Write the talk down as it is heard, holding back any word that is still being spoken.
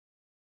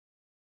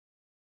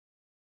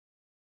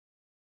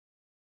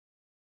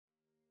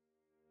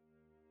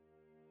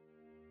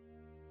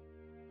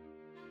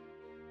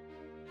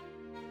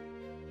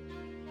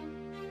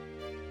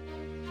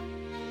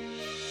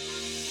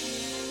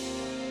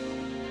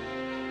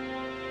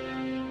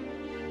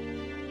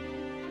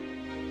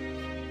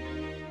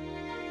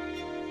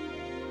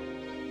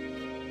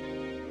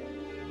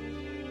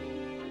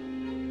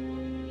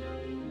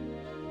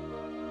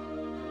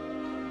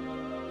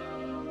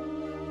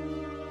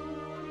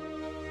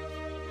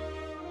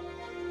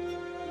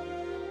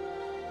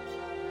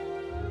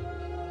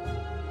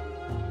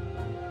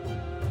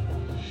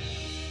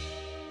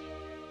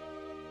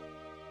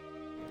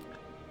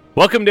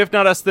Welcome to If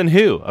Not Us Then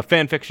Who, a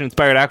fan fiction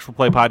inspired actual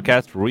play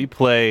podcast where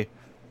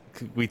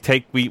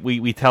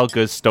we tell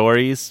good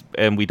stories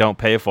and we don't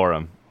pay for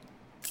them.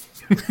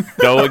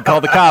 Go and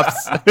call the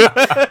cops.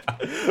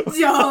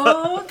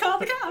 Yo, call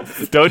the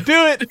cops. Don't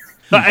do it.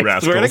 I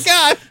swear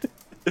to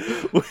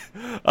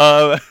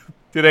God.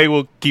 Today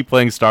we'll keep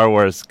playing Star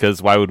Wars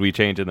because why would we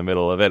change in the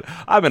middle of it?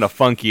 I'm in a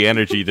funky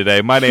energy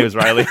today. My name is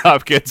Riley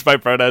Hopkins. My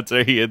pronouns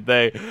are he and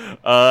they.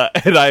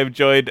 And I am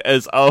joined,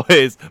 as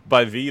always,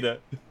 by Vita.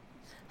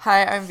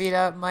 Hi, I'm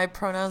Vita. My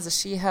pronouns are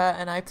she, her,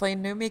 and I play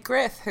Numi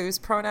Griff, whose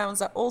pronouns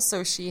are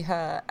also she,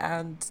 her,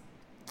 and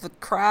the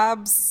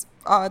crabs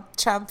are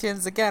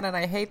champions again, and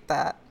I hate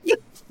that.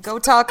 Go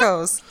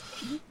tacos!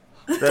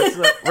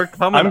 We're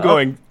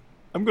coming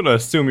I'm going to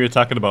assume you're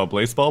talking about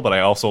Blaseball, but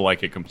I also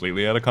like it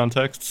completely out of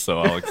context,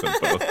 so I'll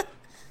accept both.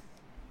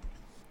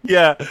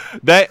 Yeah,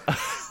 that...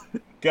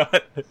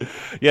 God.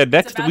 Yeah,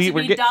 next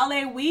we're getting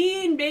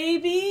Dalleween,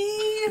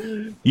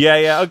 baby.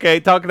 Yeah. Okay,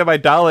 talking to my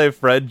Dale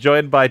friend,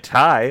 joined by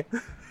Ty.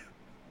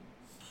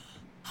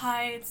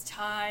 Hi, it's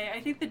Ty.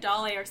 I think the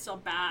Dale are still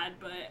bad,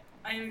 but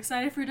I'm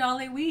excited for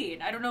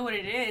Dalleween. I don't know what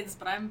it is,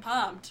 but I'm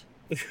pumped.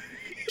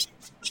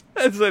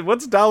 It's like,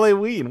 what's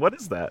Dalleween? What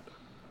is that?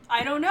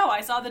 I don't know.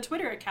 I saw the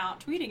Twitter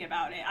account tweeting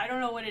about it. I don't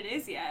know what it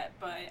is yet,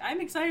 but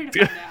I'm excited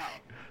to find out.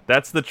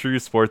 That's the true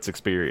sports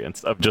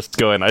experience of just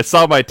going, I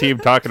saw my team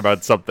talking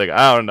about something.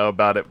 I don't know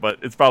about it, but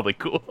it's probably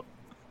cool.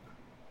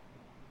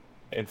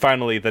 And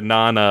finally, the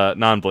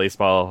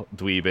non-Blaseball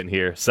dweeb in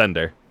here,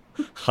 Sender.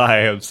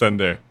 Hi, I'm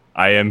Sender.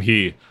 I am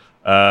he.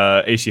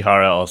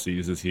 Ishihara also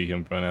uses he,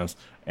 him pronouns.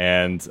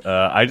 And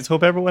I just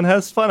hope everyone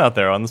has fun out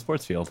there on the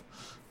sports field.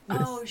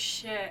 Oh,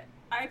 shit.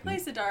 I play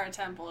Sidara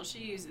Temple. She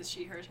uses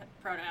she, her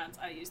pronouns.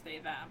 I use they,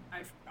 them.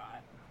 I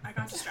forgot. I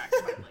got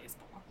distracted by Blaseball.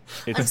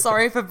 I'm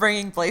sorry for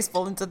bringing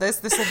Blaseball into this.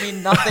 This will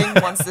mean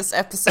nothing once this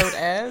episode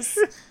airs.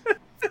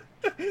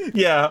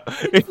 Yeah.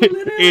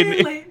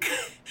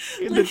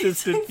 In the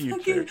distant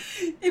future.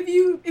 If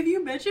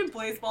you mention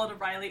Blaseball to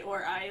Riley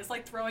or I, it's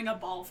like throwing a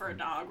ball for a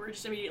dog. We're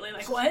just immediately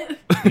like, what?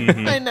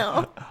 Mm-hmm. I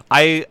know.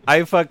 I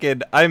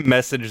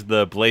messaged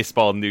the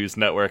Blaseball News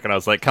Network and I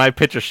was like, can I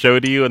pitch a show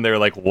to you? And they were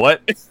like,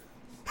 what?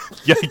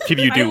 Yeah, can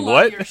you do what?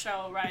 I love your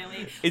show,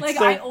 Riley.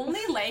 I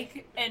only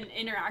like and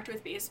interact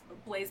with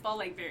Blaseball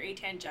like very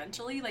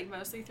tangentially, like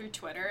mostly through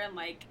Twitter and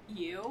like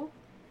you.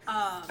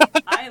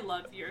 I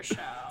love your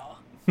show.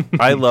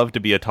 I love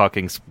to be a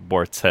talking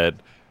sports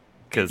head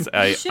because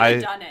you should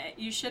have done it.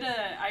 You should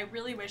have. I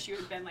really wish you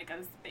had been like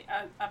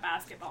a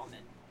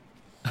basketballman.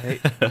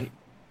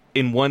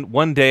 In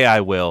one day,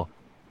 I will.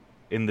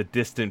 In the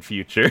distant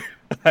future,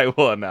 I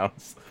will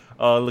announce.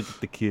 Oh, look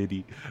at the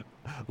kitty!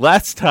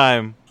 Last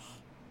time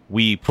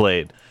we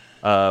played,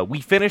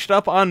 we finished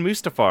up on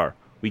Mustafar.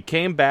 We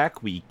came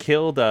back. We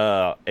killed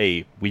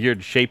a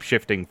weird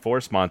shape-shifting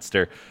force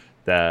monster.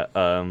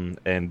 And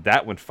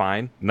that went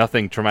fine.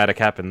 Nothing traumatic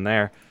happened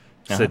there.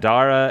 Uh-huh.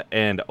 Sidara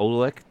and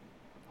Oleg,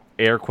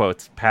 air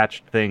quotes,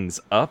 patched things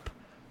up.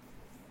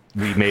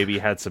 We maybe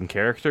had some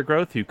character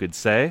growth, you could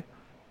say.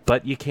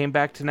 But you came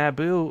back to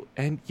Naboo,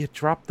 and you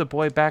dropped the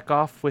boy back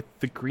off with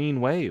the green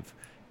wave.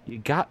 You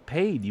got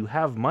paid. You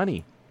have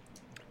money.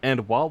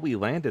 And while we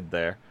landed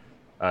there,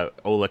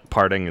 Oleg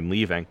parting and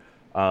leaving,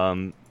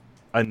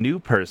 a new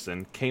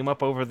person came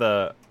up over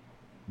the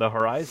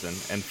horizon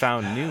and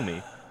found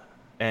Numi.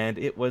 And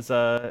it was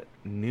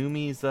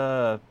Numi's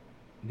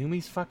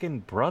fucking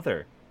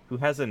brother, who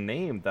has a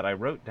name that I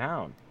wrote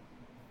down.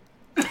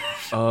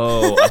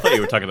 Oh, I thought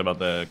you were talking about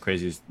the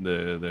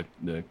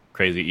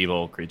crazy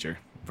evil creature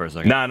for a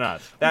second. No.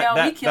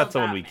 That's the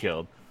one we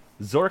killed.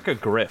 Zorka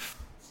Griff.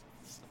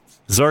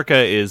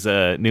 Zorka is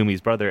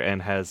Numi's brother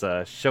and has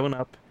shown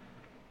up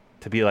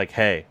to be like,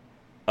 hey,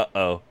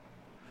 uh-oh.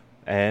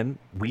 And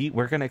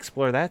we're going to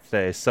explore that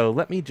today. So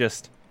let me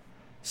just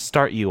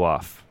start you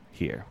off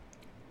here.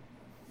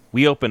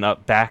 We open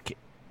up back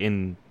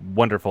in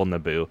wonderful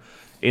Naboo,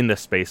 in the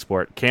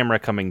spaceport, camera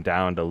coming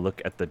down to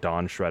look at the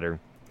Dawn Shredder.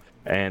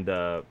 And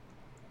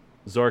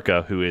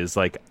Zorka, who is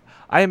like,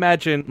 I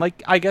imagine,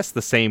 like, I guess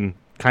the same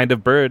kind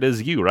of bird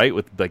as you, right?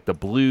 With like the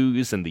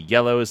blues and the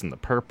yellows and the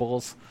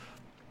purples.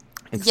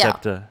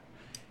 Except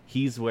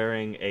he's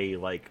wearing a,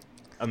 like,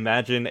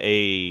 imagine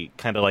a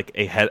kind of like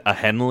a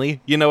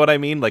Henley, you know what I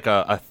mean? Like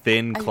a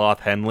thin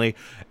cloth Henley.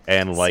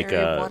 And like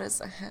Siri, what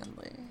is a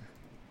Henley?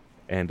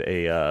 And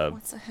a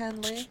what's a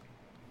Henley?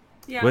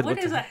 Yeah, what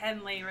is a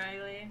Henley,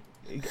 Riley?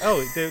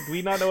 Oh, do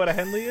we not know what a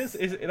Henley is?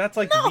 That's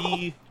like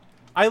the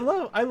I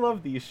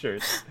love these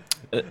shirts.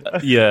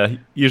 Yeah,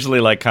 usually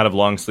like kind of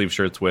long sleeve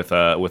shirts with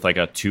like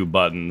a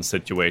 2-button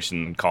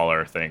situation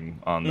collar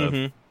thing on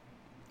the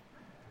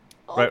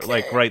Okay. right,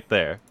 like right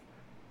there.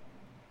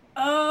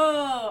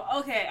 Oh,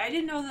 okay. I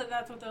didn't know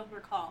that's what those were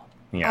called.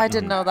 Yeah. I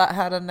didn't know that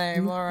had a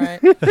name. All right.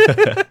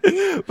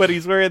 But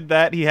he's wearing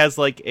that. He has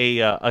like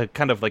a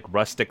kind of like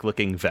rustic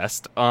looking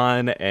vest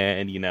on,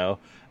 and you know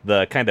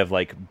the kind of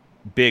like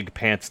big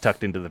pants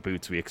tucked into the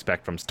boots we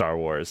expect from Star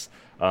Wars.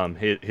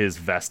 His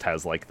vest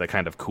has like the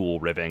kind of cool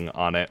ribbing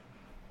on it,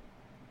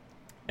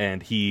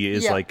 and he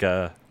is like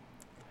a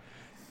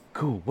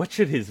Ooh, what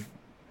should his...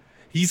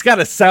 He's got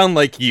to sound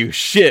like you,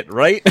 shit,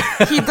 right?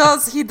 He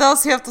does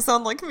have to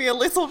sound like me a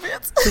little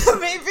bit,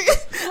 maybe.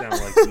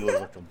 Sound like you a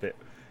little bit.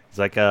 He's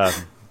like,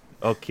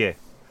 okay,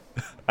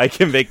 I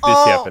can make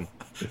this happen.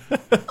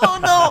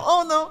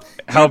 Oh no!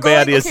 How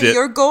bad is it?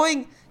 You're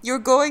going.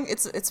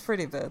 It's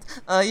pretty bad.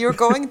 You're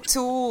going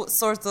to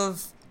sort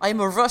of. I'm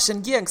a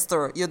Russian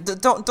gangster. You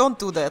don't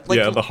do that.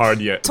 Like, the hard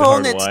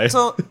tone the hard it. Y.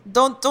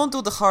 Don't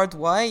do the hard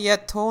Y.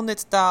 Yet tone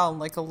it down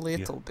like a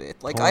little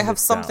bit. Like I have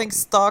something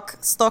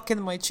stuck in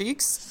my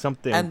cheeks.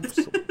 Something. And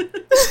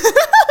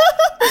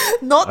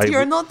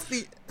you're not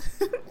the.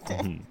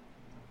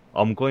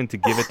 I'm going to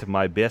give it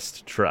my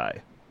best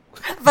try.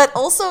 But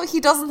also, he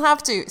doesn't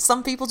have to.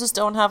 Some people just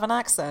don't have an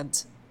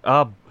accent.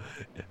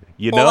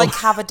 You or know, like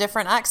have a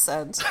different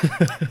accent.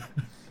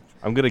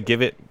 I'm gonna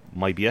give it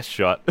my best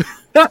shot.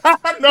 No,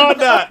 I'm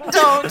not.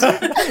 Don't.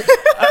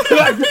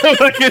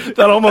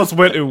 That almost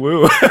went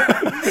woo.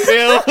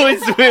 It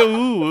always went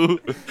woo.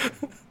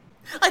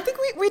 I think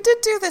we did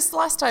do this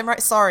last time,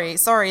 right? Sorry,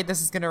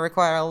 this is going to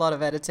require a lot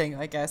of editing,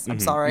 I guess. I'm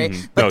sorry.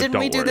 But No, didn't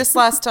we do worry. this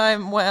last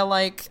time where,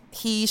 like,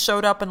 he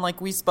showed up and, like,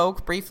 we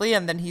spoke briefly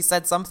and then he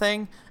said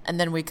something and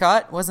then we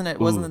cut? Wasn't that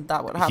what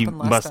happened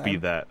last time? Must be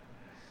that.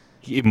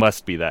 It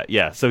must be that.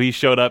 Yeah. So he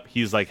showed up.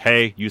 He's like,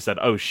 hey, you said,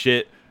 oh,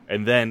 shit.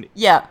 And then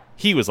Yeah.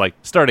 he was like,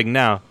 starting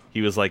now,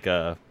 he was like,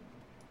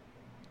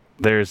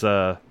 there's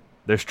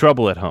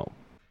trouble at home.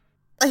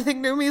 I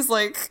think Numi's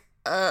like,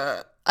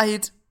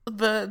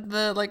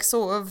 the like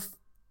sort of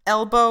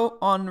elbow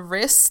on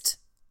wrist,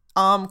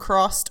 arm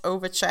crossed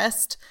over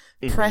chest,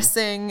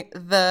 pressing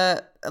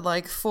the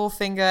like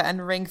forefinger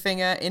and ring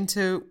finger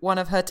into one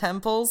of her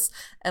temples,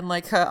 and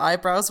like her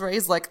eyebrows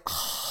raised, like,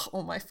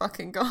 oh my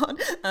fucking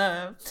god.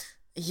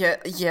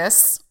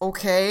 Yes,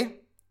 okay.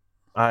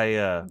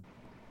 I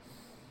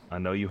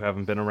know you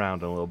haven't been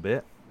around a little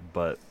bit,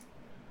 but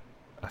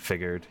I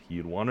figured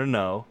you'd want to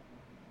know.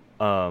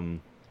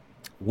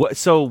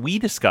 So we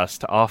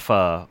discussed off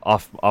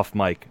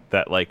mic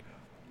that, like,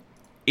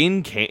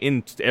 in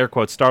air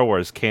quotes Star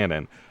Wars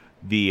canon,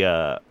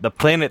 the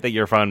planet that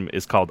you're from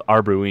is called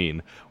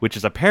Arbuine, which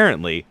is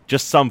apparently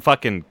just some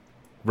fucking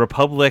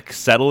Republic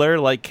settler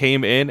like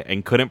came in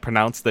and couldn't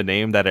pronounce the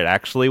name that it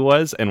actually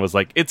was and was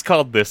like, it's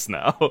called this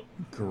now.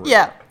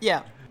 Yeah.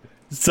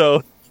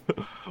 So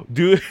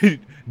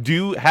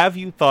have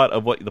you thought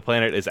of what the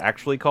planet is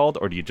actually called,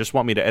 or do you just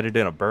want me to edit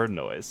in a bird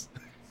noise?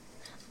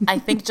 I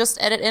think just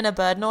edit in a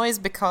bird noise,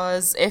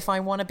 because if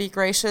I want to be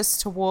gracious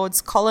towards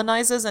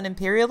colonizers and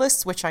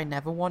imperialists, which I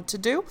never want to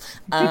do,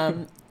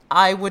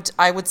 I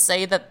would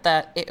say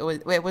that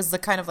it was the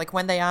kind of like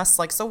when they asked,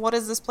 like, so what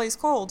is this place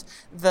called?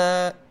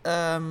 The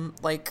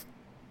like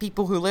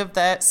people who lived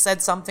there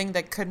said something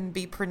that couldn't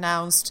be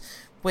pronounced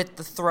with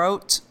the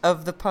throat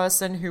of the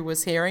person who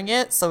was hearing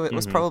it, so it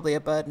was probably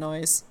a bird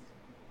noise.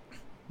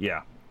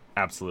 Yeah,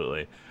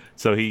 absolutely.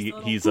 So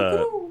he's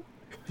like,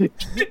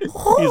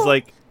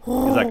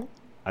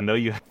 I know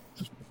you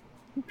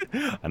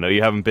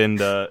haven't been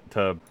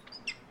to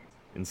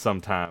in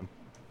some time,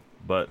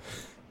 but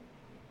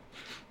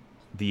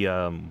the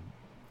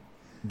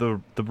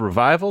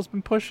revival's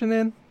been pushing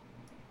in,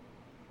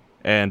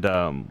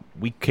 and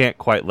we can't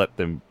quite let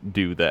them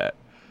do that.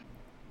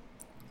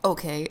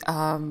 Okay,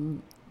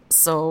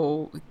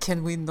 so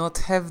can we not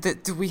have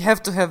do we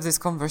have to have this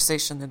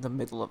conversation in the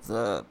middle of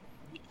the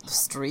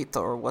street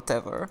or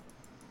whatever?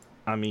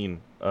 I mean,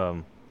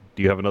 do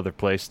you have another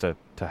place to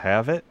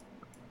have it?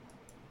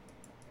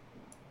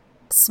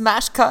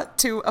 Smash cut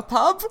to a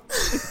pub?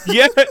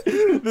 Yeah,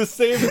 the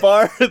same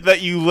bar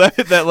that you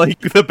that like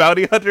the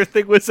bounty hunter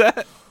thing was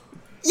at.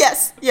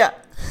 Yes, yeah.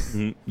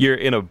 You're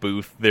in a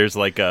booth. There's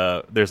like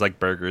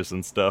burgers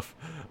and stuff.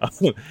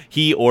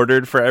 He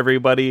ordered for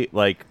everybody,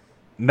 like,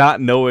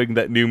 not knowing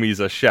that Numi's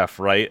a chef,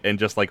 right? And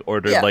just like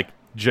ordered like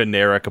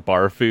generic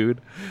bar food,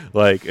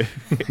 like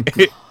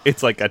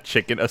it's like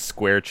a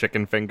square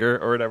chicken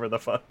finger or whatever the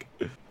fuck.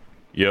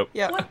 Yep.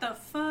 Yeah. What the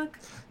fuck?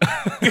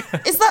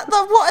 Is that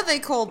what are they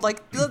called?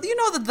 Like, you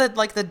know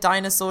the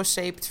dinosaur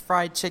shaped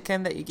fried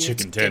chicken that you give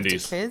Chicken to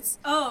tendies. kids?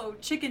 Oh,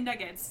 chicken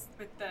nuggets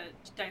with the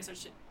dinosaur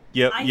shit.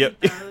 Yep. I Yep.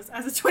 eat those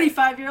as a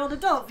 25-year-old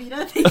adult,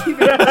 Vita. Thank you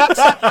very much.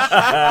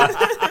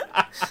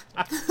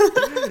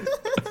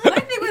 My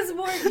thing was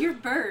more your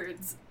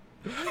birds.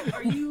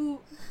 Are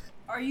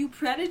you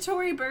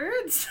predatory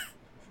birds?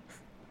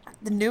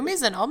 The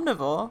Numi's an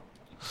omnivore.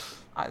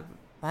 I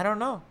don't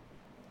know.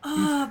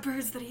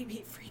 Birds that eat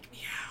meat freak me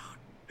out.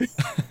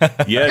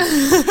 Yeah,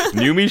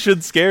 Numi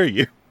should scare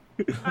you.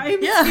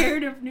 I'm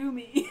scared of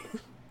Numi.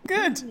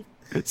 Good.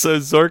 So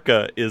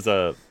Zorka is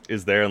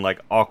there and like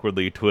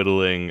awkwardly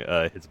twiddling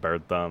his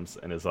bird thumbs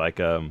and is like,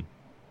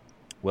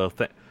 well,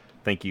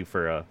 thank you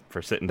for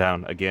sitting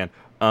down again.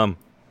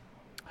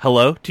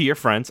 Hello to your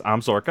friends.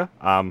 I'm Zorka.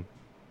 I'm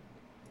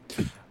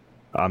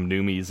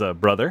Numi's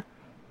brother.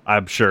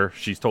 I'm sure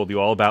she's told you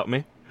all about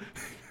me.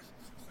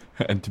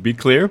 And to be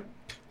clear,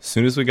 as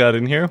soon as we got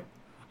in here,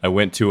 I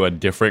went to a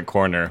different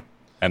corner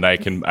and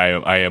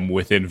I am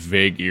within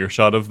vague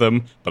earshot of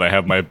them, but I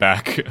have my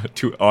back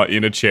to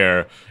in a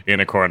chair in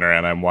a corner,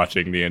 and I'm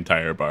watching the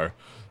entire bar.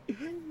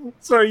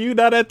 So are you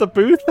not at the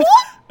booth?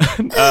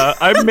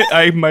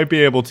 I might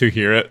be able to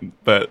hear it,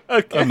 but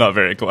okay. I'm not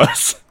very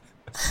close.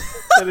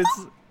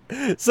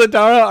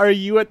 Sadara, are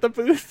you at the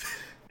booth?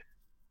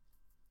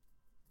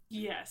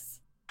 Yes.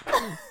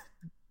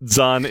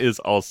 Zahn is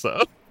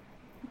also.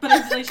 But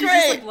I feel like she's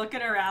just like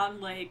looking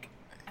around like,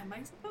 am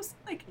I supposed to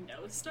like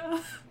know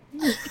stuff?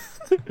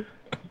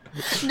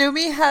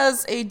 Numi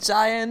has a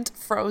giant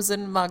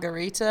frozen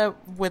margarita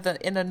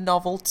in a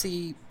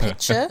novelty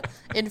pitcher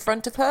in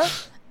front of her,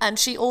 and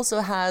she also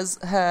has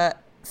her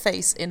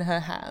face in her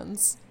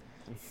hands.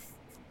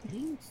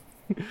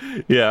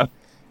 Yeah.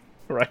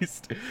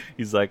 Christ.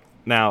 He's like,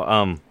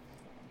 now,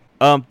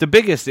 the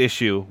biggest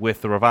issue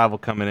with the revival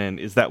coming in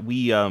is that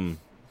we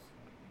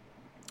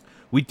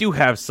do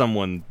have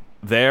someone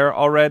there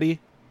already,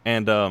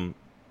 and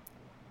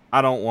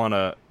I don't want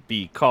to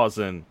be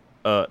causing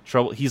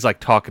trouble. He's like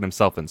talking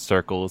himself in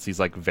circles. He's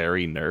like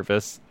very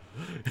nervous.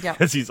 Yeah.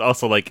 Because he's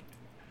also like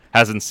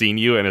hasn't seen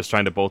you and is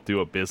trying to both do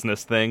a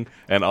business thing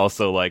and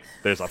also like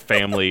there's a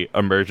family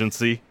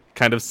emergency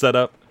kind of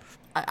setup.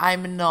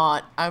 I'm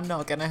not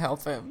gonna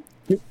help him.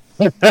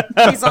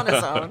 He's on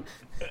his own.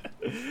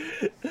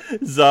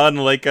 Zahn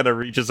like kind of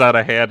reaches out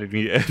a hand and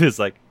is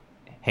like,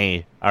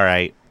 "Hey, all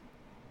right,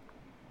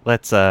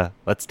 let's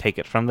take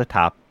it from the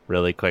top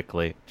really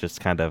quickly.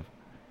 Just kind of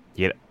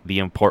get the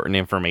important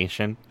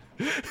information."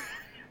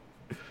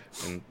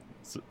 And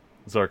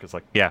Zork is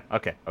like, "Yeah,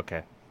 okay,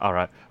 all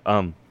right.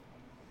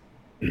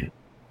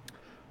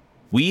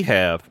 We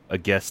have a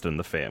guest in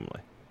the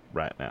family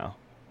right now.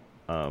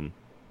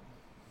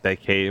 They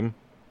came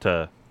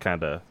to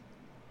kind of,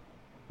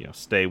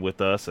 stay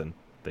with us, and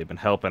they've been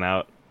helping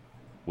out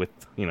with,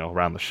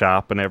 around the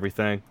shop and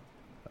everything.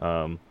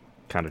 Kind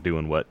of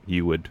doing what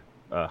you would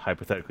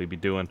hypothetically be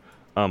doing.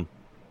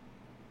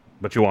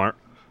 But you aren't.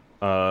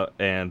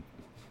 And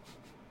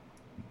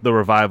the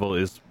revival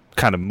is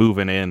kind of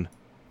moving in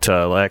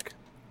to like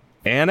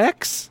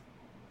annex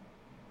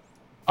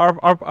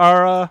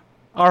our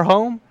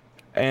home,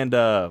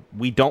 and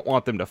we don't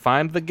want them to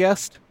find the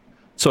guest.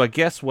 So I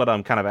guess what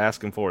I'm kind of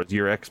asking for is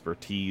your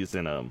expertise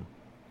in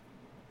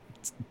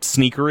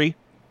sneakery.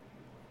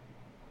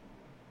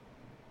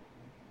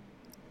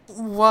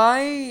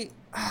 Why?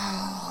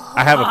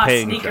 I have a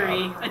paying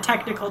sneakery, job. A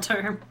technical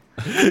term.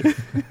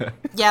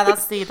 Yeah,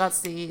 that's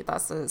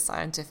the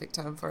scientific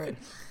term for it.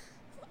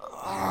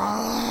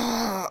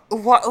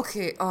 What?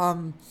 Okay.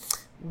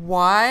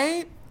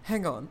 Why?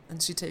 Hang on.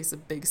 And she takes a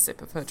big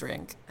sip of her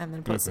drink and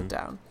then puts it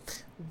down.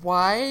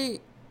 Why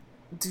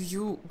would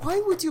you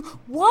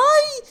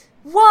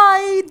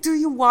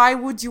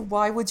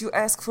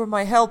ask for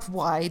my help?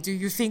 Why do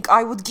you think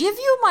I would give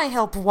you my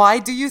help? Why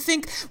do you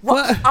think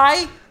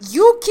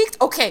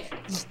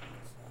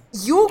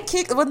you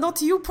kicked, well,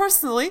 not you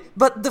personally,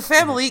 but the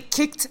family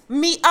kicked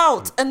me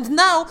out, and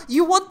now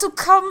you want to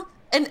come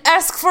and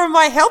ask for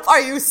my help?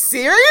 Are you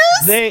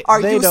serious?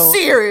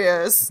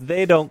 Serious?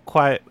 They don't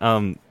quite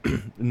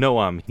know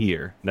I'm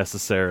here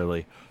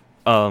necessarily.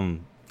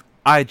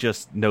 I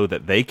just know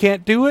that they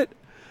can't do it.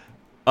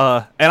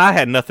 And I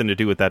had nothing to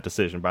do with that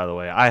decision, by the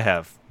way.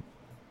 I've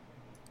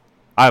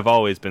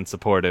always been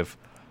supportive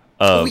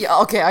of... Oh, yeah,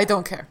 okay, I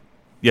don't care.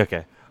 Yeah,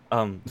 okay.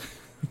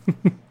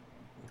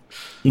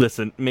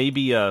 Listen,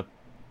 maybe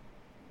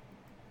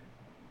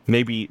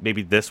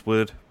this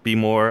would be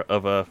more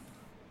of a...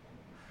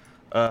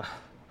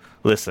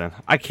 listen,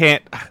 I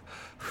can't...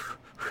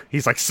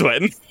 He's like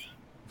sweating.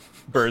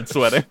 Bird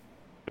sweating.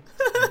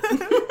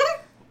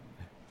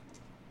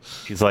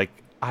 He's like,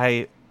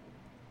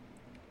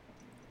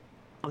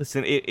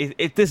 listen,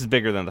 it this is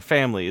bigger than the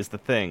family is the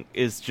thing.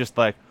 It's just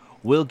like,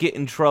 we'll get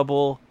in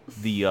trouble.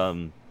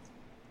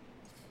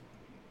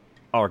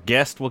 Our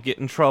guest will get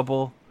in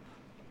trouble.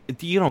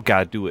 You don't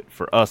gotta do it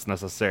for us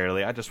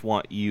necessarily. I just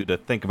want you to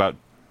think about,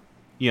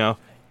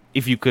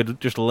 if you could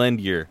just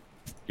lend your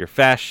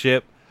fast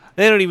ship.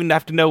 They don't even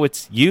have to know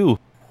it's you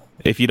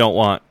if you don't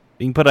want.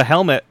 You can put a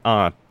helmet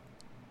on.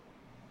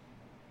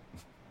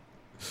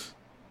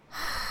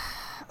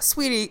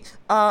 Sweetie,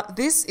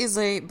 this is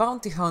a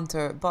bounty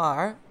hunter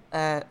bar.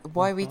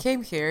 Why we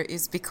came here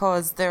is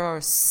because there are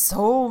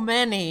so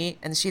many,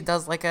 and she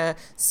does like a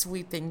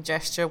sweeping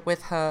gesture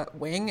with her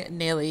wing,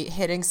 nearly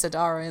hitting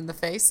Sadara in the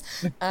face.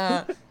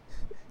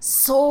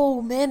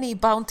 So many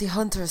bounty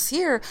hunters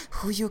here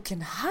who you can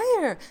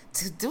hire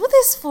to do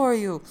this for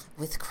you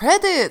with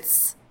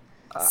credits.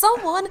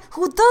 Someone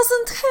who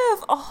doesn't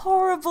have a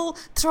horrible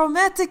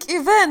traumatic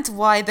event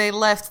why they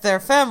left their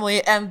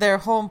family and their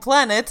home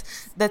planet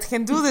that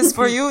can do this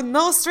for you,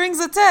 no strings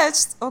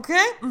attached,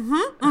 okay?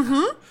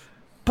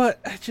 But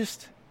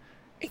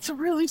it's a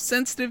really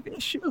sensitive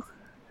issue.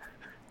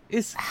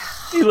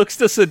 He looks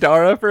to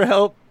Sadara for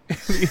help.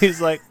 He's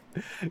like,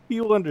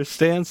 you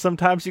understand,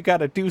 sometimes you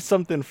gotta do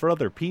something for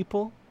other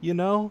people,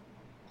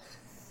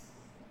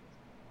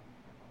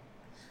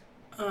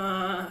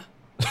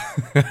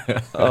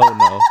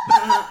 Oh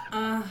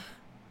no.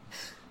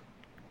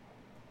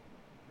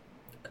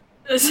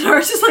 Sonara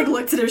just like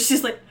looks at him.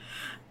 She's like,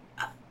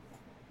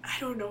 I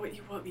don't know what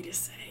you want me to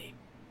say.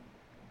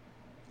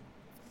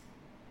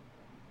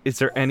 Is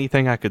there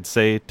anything I could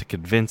say to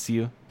convince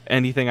you?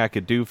 Anything I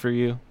could do for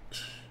you?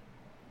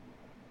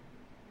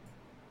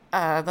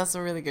 That's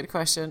a really good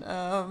question.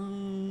 I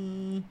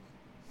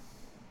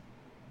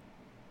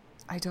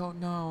don't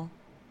know.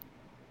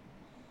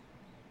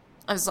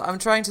 I'm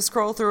trying to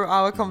scroll through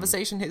our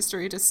conversation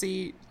history to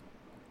see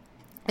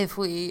if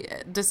we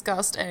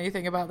discussed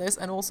anything about this,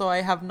 and also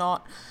I have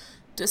not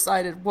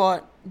decided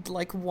why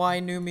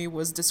Numi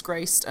was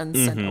disgraced and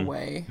sent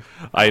away.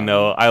 I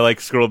know. I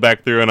scrolled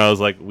back through and I was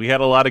like, we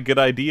had a lot of good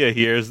idea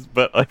here,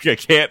 but I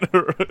can't.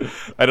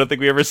 I don't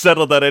think we ever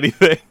settled on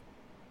anything.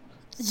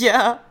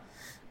 Yeah.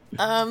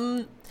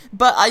 But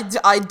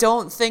I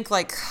don't think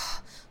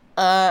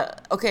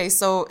okay,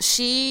 so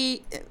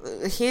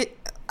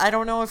I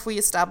don't know if we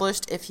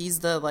established if he's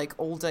the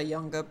older,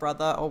 younger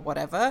brother or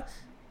whatever.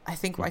 I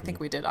think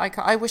we did.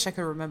 I wish I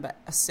could remember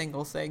a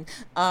single thing.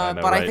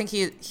 But right? I think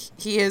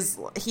he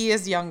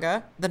is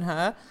younger than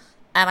her,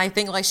 and I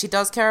think she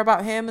does care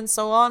about him and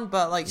so on.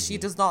 But she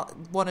does not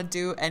want to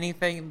do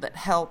anything that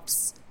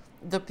helps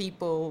the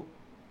people,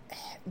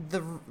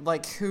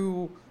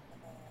 who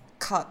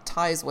cut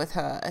ties with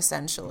her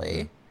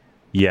essentially.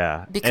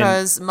 Yeah,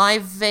 because my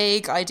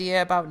vague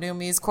idea about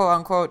Numi's quote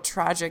unquote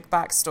tragic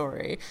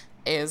backstory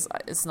is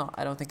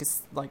I don't think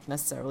it's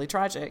necessarily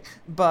tragic,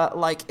 but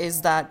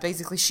is that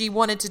basically she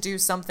wanted to do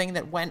something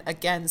that went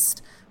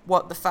against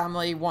what the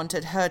family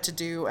wanted her to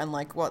do and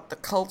what the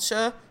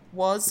culture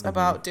was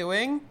about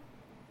doing.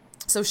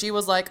 So she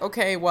was like,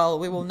 okay, well,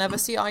 we will never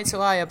see eye to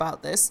eye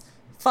about this.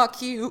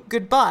 Fuck you,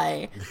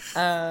 goodbye.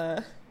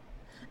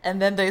 And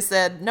then they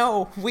said,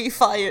 no, we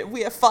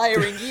are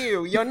firing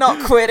you. You're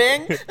not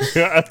quitting.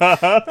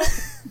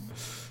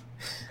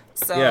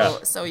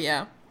 So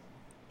yeah.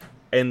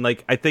 And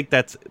I think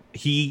that's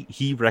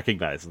he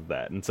recognizes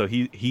that, and so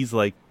he's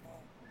like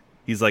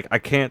I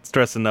can't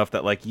stress enough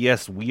that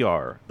yes,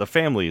 the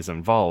family is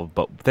involved,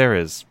 but there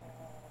is.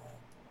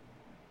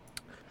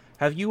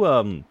 Have you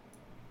and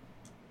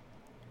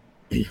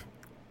he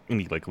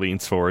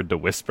leans forward to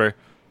whisper,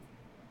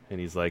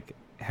 and he's like,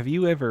 have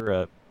you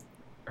ever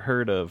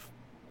heard of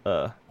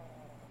the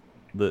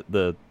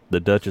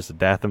Duchess of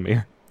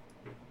Dathomir?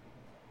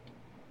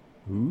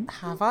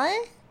 Have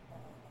I?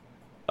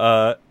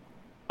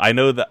 I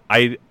know that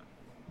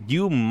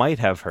you might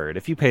have heard,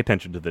 if you pay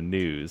attention to the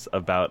news,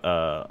 about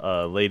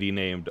a lady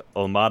named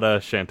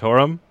Olmada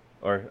Shantorum,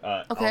 or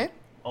okay,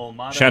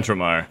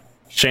 Olmada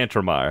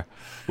Shantramar.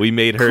 We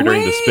made her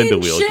during the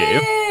Spindle Wheel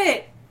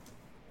game.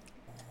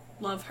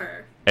 Love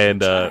her.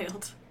 And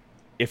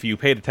if you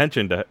paid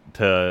attention to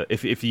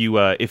if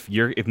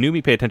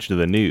Numi paid attention to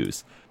the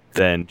news,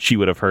 then she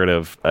would have heard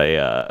of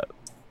a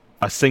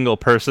single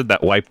person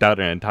that wiped out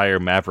an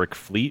entire Maverick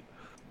fleet,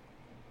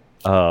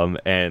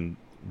 and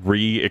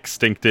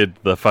re-extincted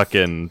the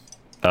fucking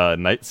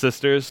Night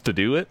Sisters to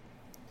do it.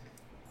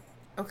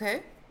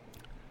 Okay.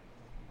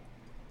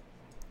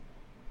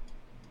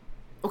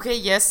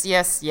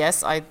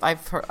 Yes.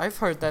 I've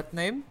heard that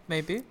name.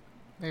 Maybe.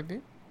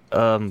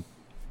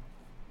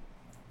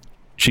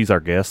 She's our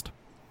guest.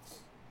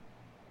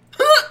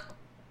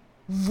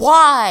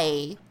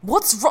 Why?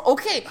 What's wrong?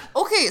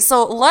 Okay.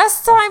 So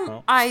last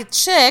time I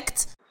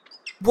checked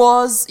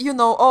was,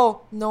 no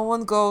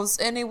one goes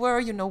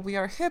anywhere. We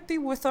are happy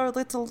with our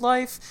little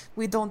life.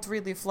 We don't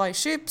really fly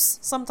ships.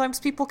 Sometimes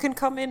people can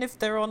come in if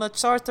they're on a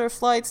charter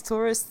flight,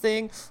 tourist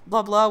thing,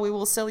 blah, blah. We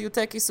will sell you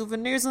techie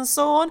souvenirs and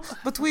so on.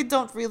 But we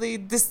don't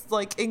really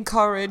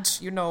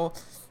encourage,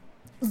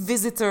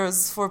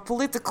 visitors for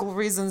political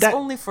reasons,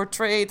 only for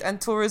trade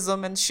and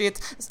tourism and shit.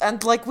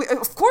 And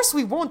of course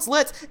we won't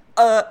let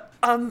a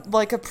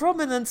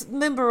prominent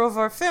member of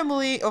our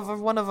family, of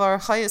one of our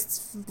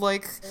highest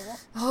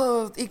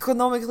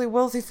economically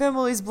wealthy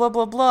families, blah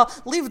blah blah,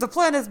 leave the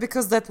planet,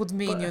 because that would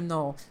mean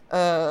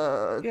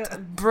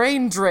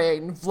brain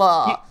drain,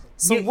 blah.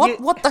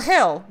 What the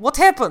hell? What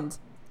happened?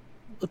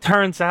 It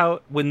turns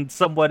out when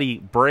somebody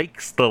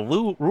breaks the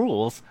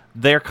rules,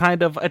 they're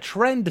kind of a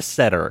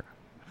trendsetter.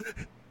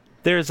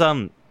 There's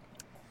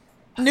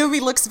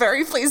Numi looks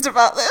very pleased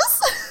about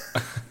this.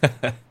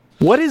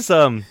 What is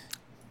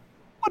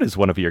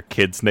one of your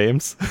kids'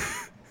 names?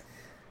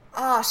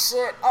 Oh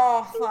shit!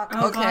 Oh fuck!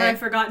 Oh okay. God, I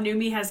forgot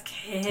Numi has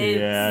kids.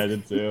 Yeah, I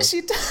did too.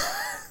 She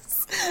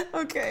does.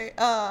 Okay.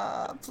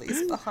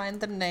 Please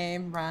behind the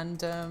name,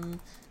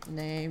 random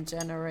name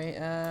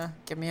generator.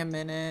 Give me a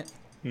minute.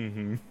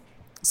 Mm-hmm.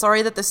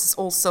 Sorry that this is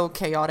all so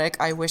chaotic.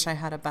 I wish I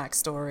had a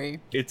backstory.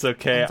 It's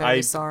okay. I'm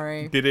very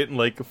sorry.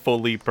 Didn't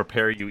fully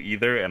prepare you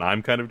either, and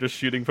I'm kind of just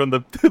shooting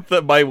from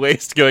my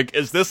waist, going,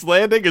 "Is this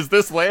landing? Is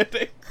this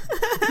landing?"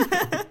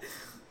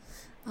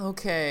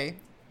 Okay.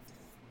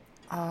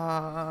 What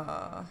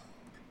are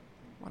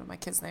my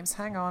kids' names?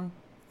 Hang on.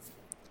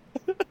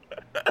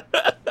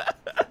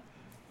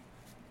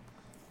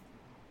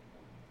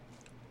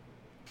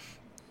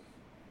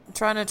 I'm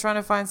trying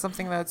to find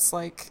something that's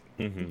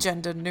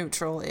gender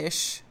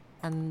neutral-ish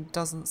and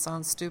doesn't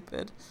sound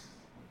stupid.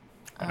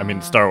 I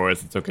mean, Star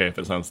Wars, it's okay if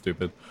it sounds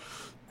stupid.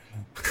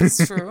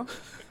 It's true.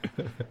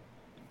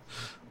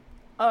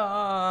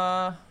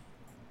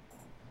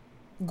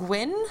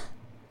 Gwyn?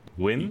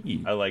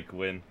 Gwyn? I like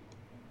Gwyn.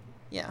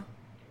 Yeah.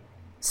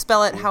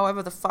 Spell it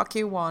however the fuck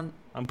you want.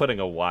 I'm putting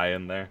a Y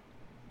in there.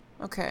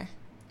 Okay.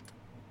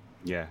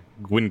 Yeah,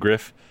 Gwyn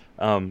Griff.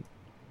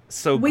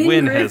 So Gwyn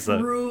Gwyn Griff has a...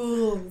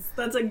 rules.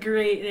 That's a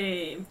great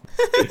name.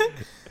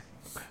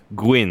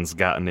 Gwyn's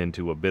gotten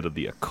into a bit of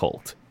the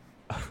occult.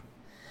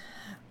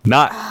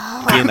 Not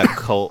in a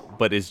cult,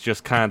 but is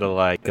just kind of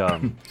like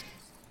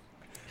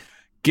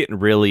getting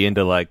really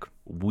into like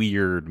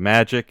weird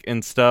magic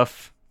and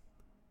stuff.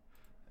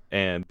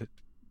 And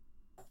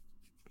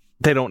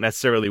they don't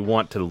necessarily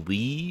want to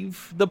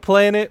leave the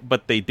planet,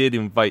 but they did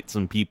invite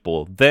some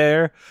people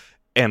there.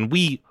 And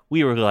we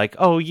were like,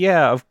 oh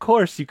yeah, of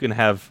course you can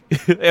have,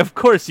 of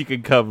course you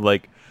can come,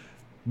 like,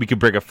 we could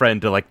bring a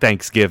friend to like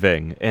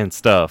Thanksgiving and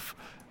stuff.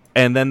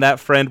 And then that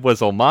friend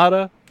was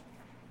Olmada.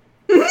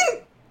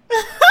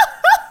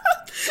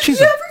 You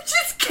ever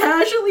just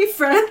casually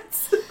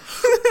friends with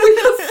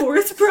a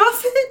fourth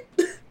prophet?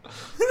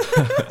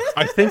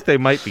 I think they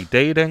might be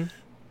dating.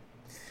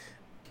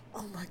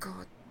 Oh my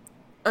god.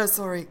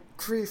 Sorry,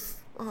 grief.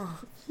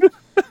 Oh.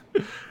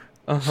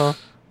 Uh-huh.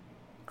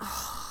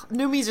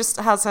 Numi just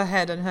has her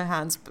head in her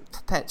hands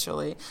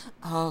perpetually.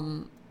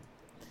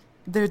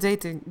 They're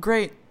dating.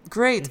 Great.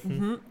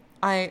 Mm-hmm.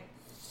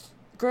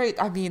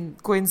 Great. I mean,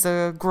 Gwyn's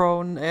a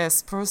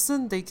grown-ass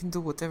person. They can do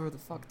whatever the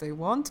fuck they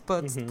want,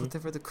 but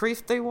whatever the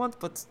grief they want,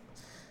 but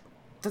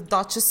the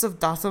Duchess of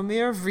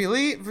Dathomir,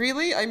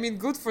 really? I mean,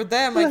 good for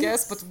them, I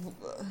guess, but...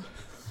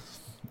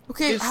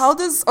 Okay,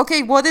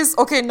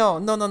 no.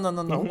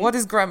 What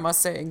is Grandma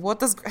saying? What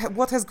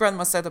has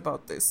Grandma said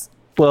about this?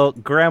 Well,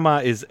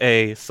 Grandma is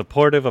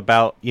supportive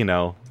about,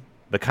 the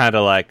kind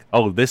of like,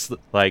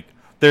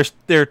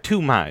 there are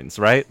two minds,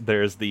 right?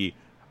 There's the,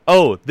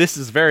 this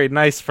is very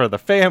nice for the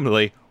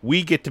family.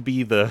 We get to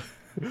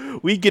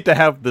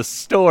have the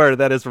store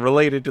that is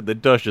related to the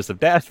Duchess of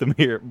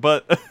Dathomir,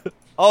 but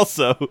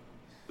also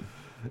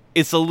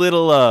it's a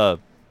little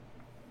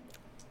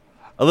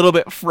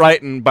bit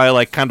frightened by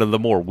like kind of the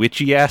more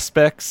witchy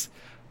aspects.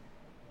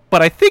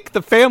 But I think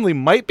the family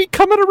might be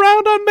coming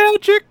around on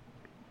magic.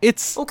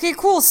 It's okay,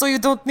 cool. So you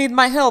don't need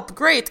my help.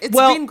 Great. It's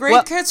been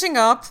great catching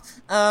up.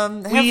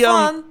 Have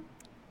fun.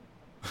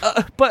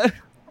 But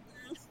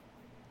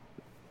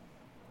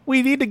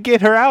we need to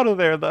get her out of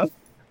there, though.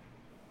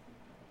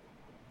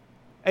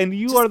 And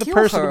you are the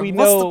person we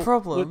know. What's the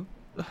problem?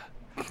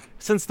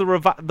 Since the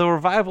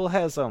revival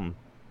has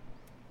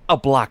a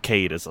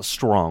blockade is a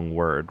strong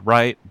word,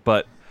 right?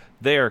 But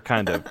they're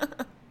kind of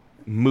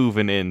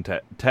moving in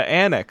to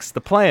annex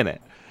the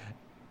planet,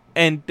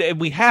 and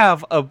we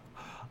have a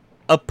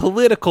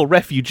political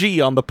refugee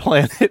on the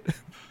planet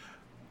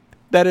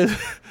that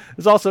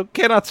is also,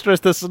 cannot stress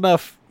this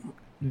enough,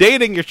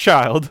 dating your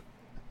child.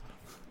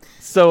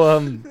 So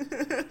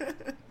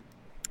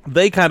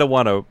they kind of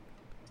want to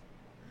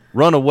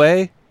run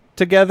away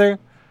together,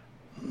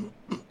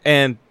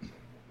 and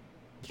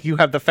you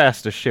have the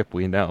fastest ship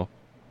we know,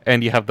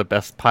 and you have the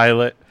best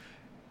pilot,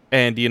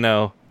 and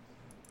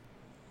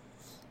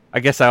I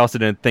guess I also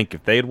didn't think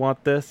if they'd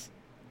want this.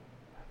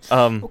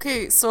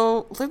 Okay,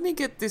 so let me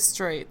get this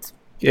straight.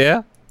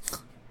 Yeah?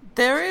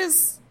 There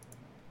is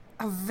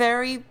a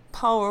very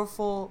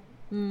powerful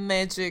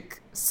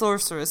magic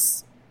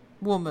sorceress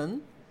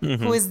woman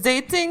who is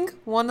dating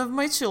one of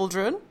my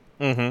children.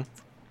 Mm-hmm.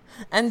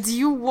 And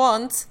you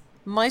want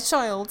my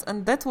child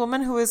and that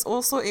woman, who is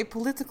also a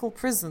political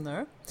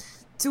prisoner,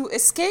 to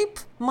escape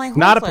my home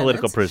Not planet. a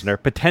political prisoner,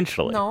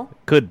 potentially. No.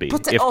 Could be,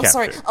 if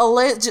captured.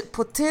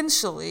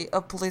 Potentially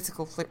a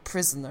political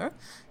prisoner,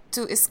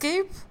 to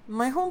escape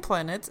my home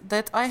planet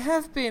that I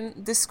have been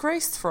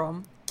disgraced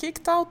from,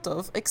 kicked out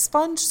of,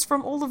 expunged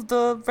from all of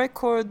the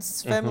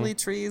records, family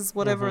trees,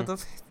 whatever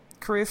the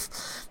criff.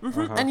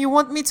 And you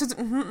want me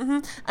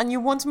to and you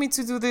want me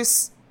to do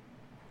this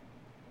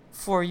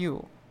for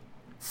you,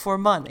 for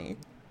money.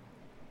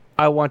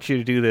 I want you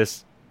to do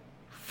this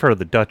for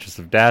the Duchess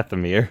of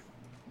Dathomir,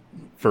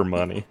 for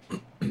money.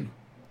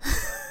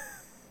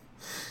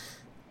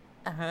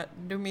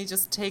 Numi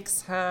just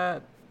takes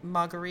her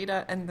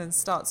margarita and then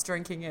starts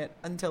drinking it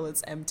until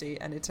it's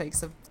empty, and it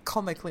takes a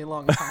comically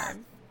long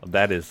time.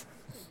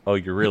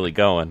 You're really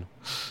going.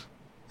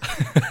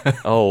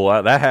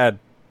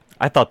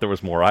 I thought there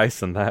was more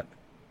ice in that.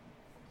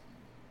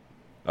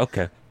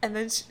 Okay. And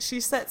then she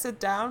sets it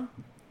down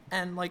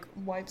and like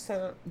wipes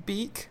her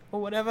beak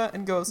or whatever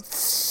and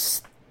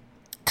goes,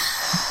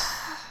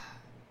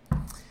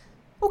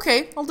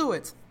 okay, I'll do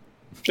it.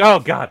 Oh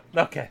God.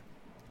 Okay.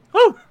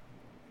 Whew.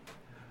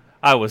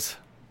 I was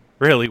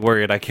really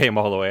worried I came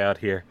all the way out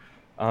here.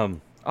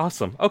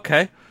 Awesome.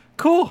 Okay.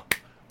 Cool.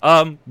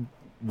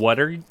 What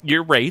are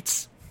your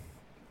rates?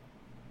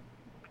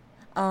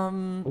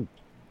 1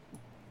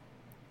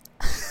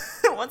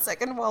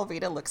 second while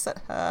Vita looks at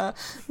her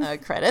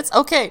credits.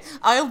 Okay,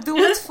 I'll do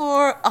it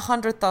for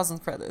 100,000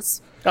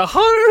 credits.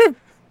 100?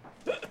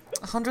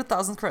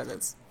 100,000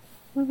 credits.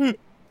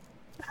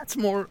 That's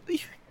more.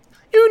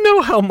 You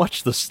know how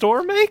much the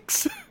store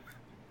makes?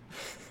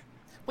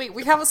 Wait,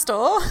 we have a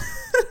store?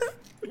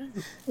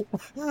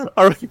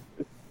 All right.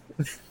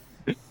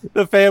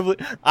 The family.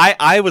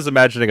 I was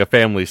imagining a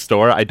family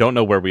store. I don't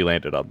know where we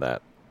landed on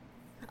that.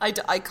 I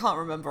can't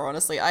remember,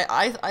 honestly.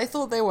 I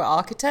thought they were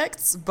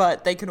architects,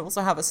 but they can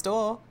also have a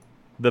store.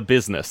 The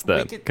business,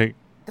 then.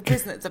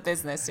 The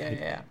business,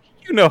 yeah.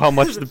 You know how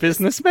much the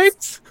business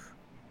makes?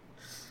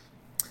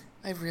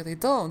 I really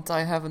don't.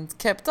 I haven't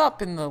kept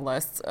up in the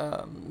last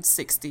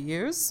 60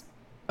 years.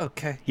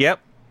 Okay. Yep.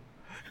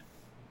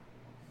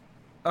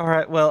 All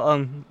right.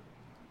 Well,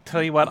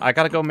 tell you what, I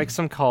gotta go make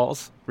some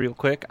calls real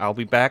quick. I'll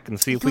be back and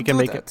see if we can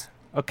make it.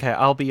 Okay.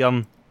 I'll be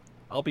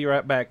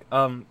right back.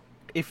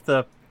 If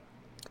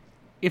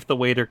the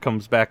waiter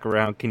comes back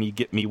around, can you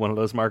get me one of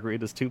those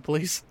margaritas too,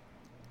 please?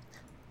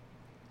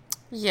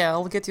 Yeah,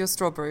 I'll get you a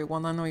strawberry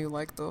one. I know you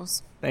like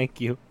those. Thank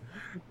you.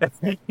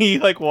 He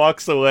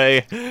walks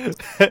away,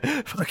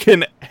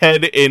 fucking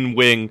head in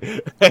wing,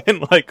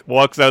 and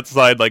walks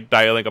outside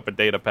dialing up a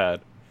data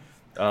pad.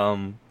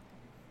 And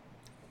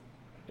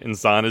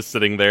Zahn is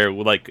sitting there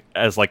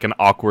as an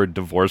awkward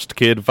divorced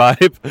kid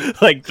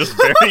vibe, just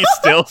very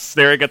still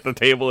staring at the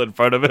table in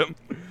front of him.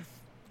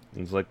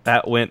 He's like,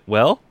 "That went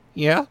well,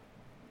 yeah."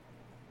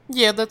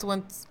 Yeah, that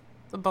went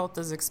about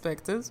as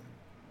expected.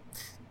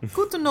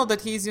 Good to know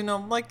that he's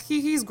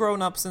he's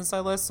grown up since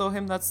I last saw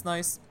him. That's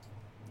nice.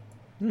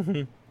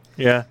 Mm-hmm.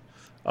 Yeah.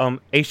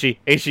 Aishi,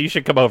 you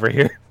should come over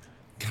here.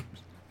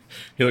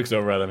 He looks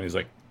over at him and he's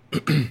like,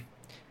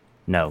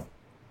 no.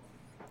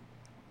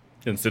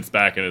 And sits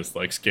back and is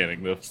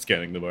scanning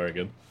the bar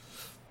again.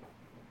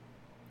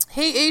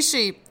 Hey,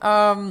 Aishi,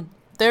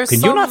 there's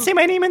Can you not say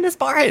my name in this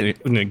bar?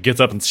 And he gets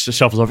up and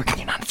shuffles over. Can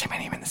you not say my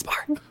name in this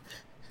bar?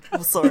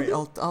 Oh, sorry.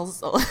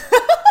 I'll...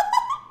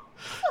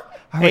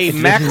 Hey,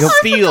 Max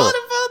Steel. I forgot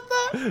about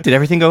that. Did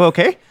everything go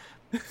okay?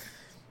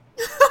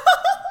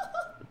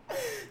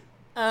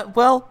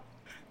 Well,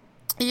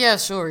 yeah,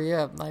 sure,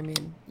 yeah. I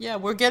mean, yeah,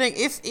 we're getting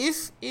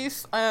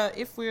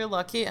if we're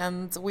lucky,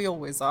 and we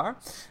always are,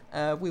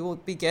 we will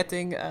be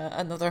getting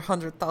another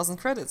 100,000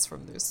 credits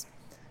from this.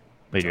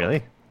 Wait,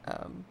 really?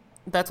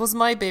 That was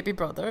my baby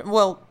brother.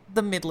 Well,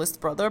 the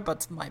middlest brother,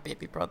 but my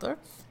baby brother.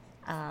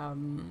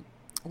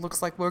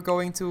 Looks like we're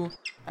going to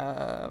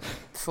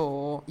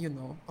for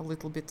a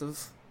little bit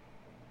of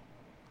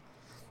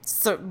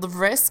the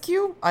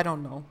rescue. I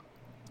don't know.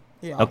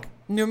 Yeah. Okay.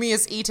 Numi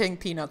is eating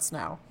peanuts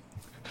now.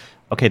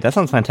 Okay, that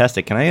sounds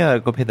fantastic. Can I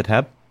go pay the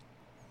tab?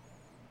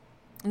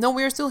 No,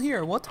 we're still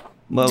here. What?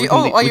 Well, do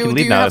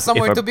you have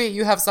somewhere to be?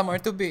 You have somewhere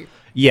to be.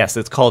 Yes,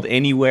 it's called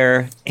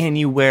Anywhere,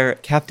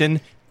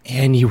 Captain,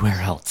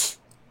 Anywhere Else.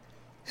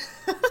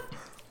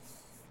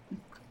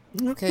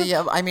 Okay,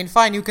 yeah. I mean,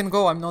 fine. You can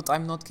go. I'm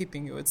not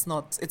keeping you. It's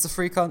a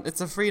free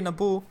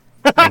Naboo.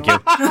 Thank you.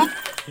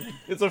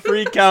 It's a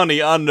free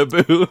county on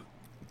Naboo.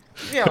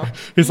 Yeah.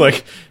 He's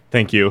like,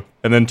 thank you.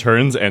 And then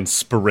turns and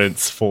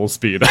sprints full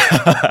speed out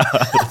of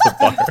the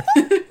bar.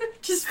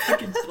 Just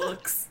fucking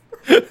books.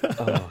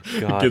 Oh,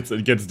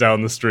 God. Gets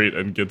down the street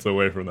and gets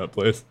away from that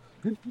place.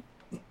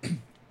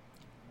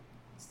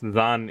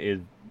 Zahn is,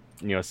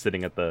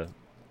 sitting at the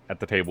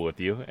table with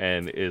you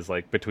and is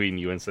between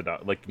you and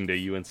Sidara, looking to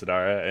you and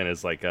Sidara, and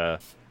is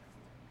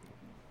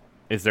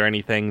is there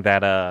anything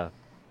that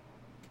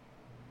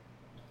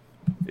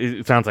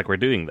it sounds like we're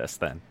doing this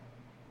then?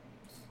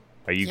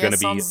 Are you gonna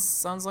be?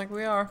 Sounds like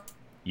we are.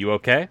 You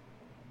okay?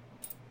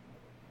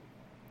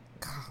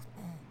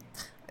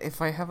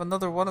 If I have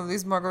another one of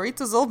these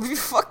margaritas, I'll be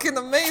fucking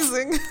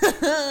amazing.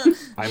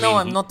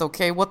 I'm not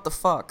okay. What the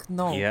fuck?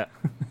 No. Yeah.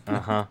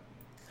 Uh-huh.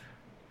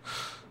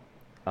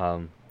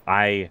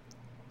 I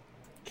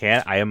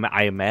can't.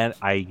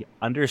 I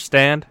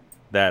understand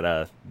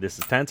that this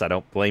is tense. I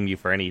don't blame you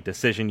for any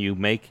decision you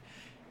make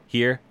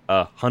here.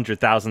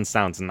 100,000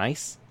 sounds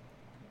nice.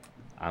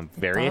 I'm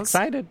very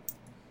excited.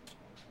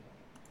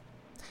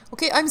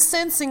 Okay, I'm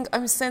sensing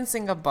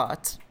a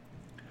butt.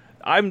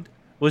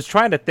 Was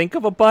trying to think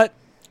of a butt,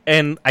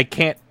 and I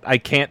can't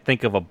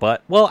think of a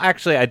butt. Well,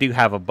 actually, I do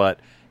have a butt.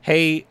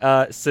 Hey,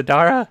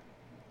 Sidara?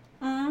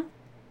 Mm-hmm.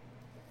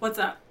 What's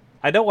up?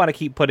 I don't want to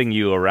keep putting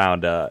you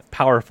around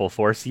powerful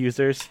force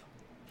users.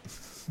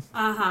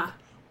 Uh-huh.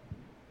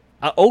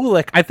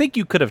 Oleg, I think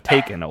you could have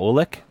taken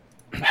Oleg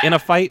in a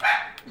fight,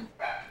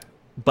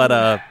 but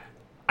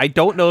I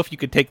don't know if you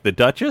could take the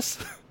Duchess.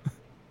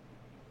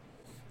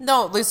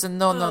 No, listen,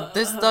 no,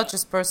 this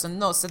Duchess person,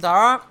 no,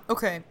 Sidara.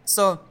 Okay,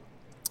 so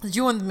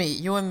you and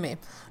me.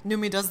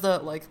 Numi does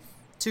the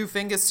 2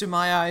 fingers to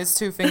my eyes,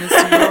 2 fingers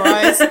to your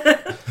eyes.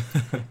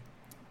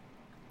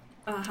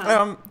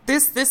 Uh-huh.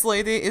 This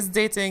lady is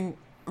dating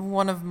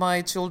one of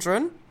my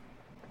children.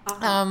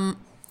 Uh-huh.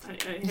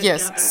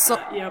 Yes. So,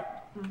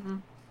 yep. Mm-hmm.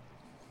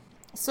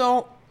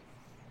 So,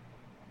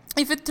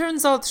 if it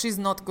turns out she's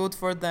not good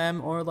for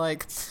them, or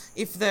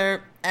if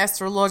they're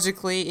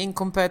astrologically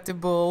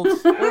incompatible,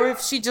 or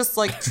if she just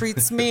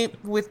treats me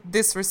with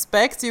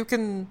disrespect, you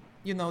can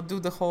do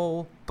the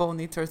whole bone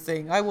eater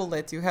thing. I will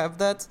let you have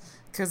that,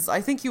 because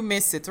I think you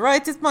miss it,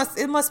 right? It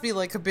must be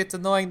like a bit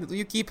annoying that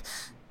you keep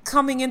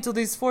coming into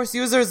these Force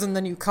users and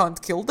then you can't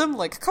kill them.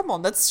 Like, come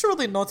on, that's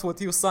surely not what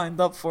you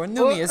signed up for.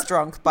 Numi is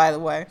drunk, by the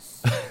way.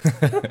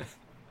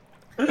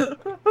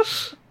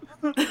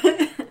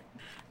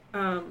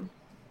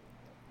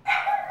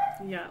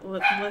 Yeah,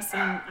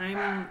 listen,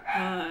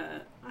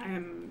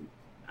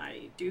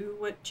 I do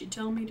what you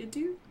tell me to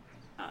do,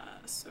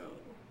 so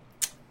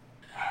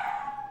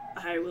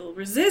I will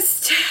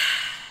resist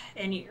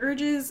any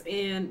urges,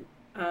 and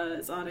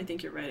Zod, I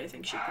think you're right, I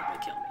think she'd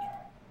probably kill me.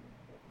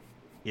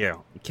 Yeah,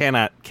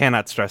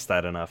 cannot stress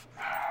that enough.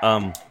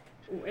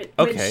 Which,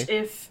 okay.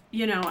 if,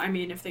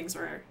 if things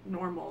were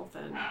normal,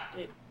 then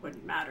it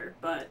wouldn't matter,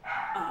 but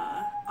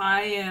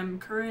I am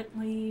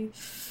currently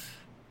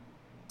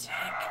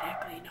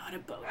technically not a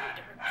bone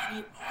eater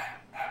anymore.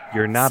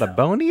 You're not a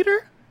bone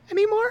eater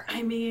anymore?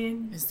 I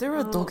mean... Is there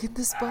a dog in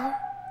this bar?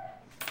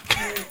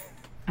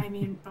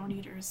 Bone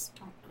eaters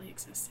don't really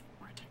exist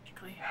anymore,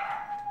 technically.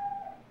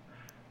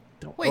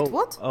 Wait,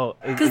 what? Oh,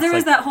 because there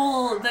was that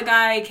whole... The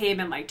guy came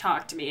and,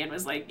 talked to me and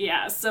was like,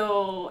 yeah,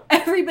 so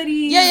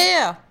everybody...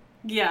 Yeah.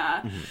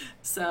 Yeah,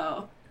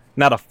 so...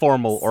 Not a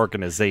formal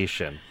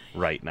organization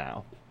right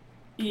now.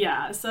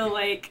 Yeah, so,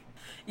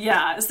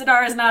 yeah,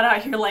 Sidara's not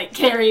out here,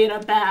 carrying a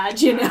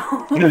badge,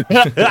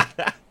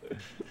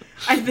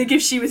 I think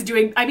if she was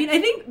doing...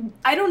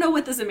 I don't know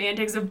what the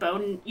semantics of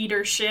bone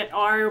eater shit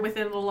are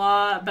within the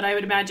law, but I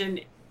would imagine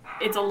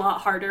it's a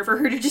lot harder for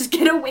her to just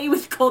get away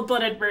with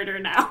cold-blooded murder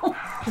now.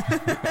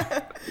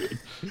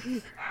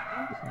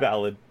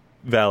 Valid.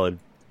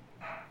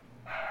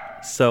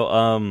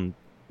 So,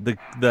 the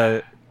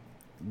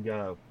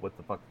what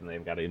the fuck's the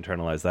name? Gotta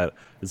internalize that.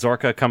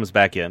 Zorka comes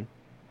back in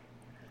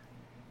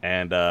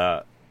and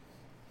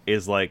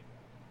is like,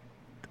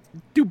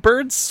 do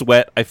birds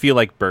sweat? I feel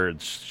like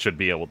birds should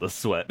be able to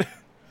sweat.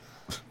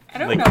 I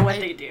don't know what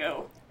they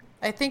do.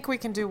 I think we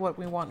can do what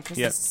we want because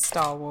this is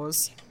Star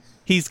Wars.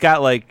 He's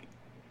got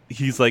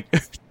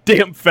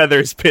damn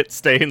feathers, pit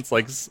stains,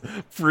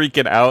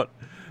 freaking out.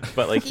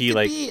 But he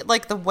could be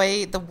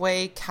the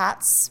way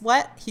cats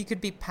sweat. He could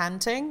be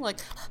panting.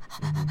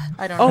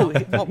 I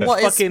don't know.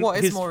 What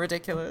is more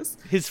ridiculous?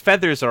 His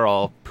feathers are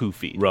all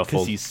poofy, ruffled,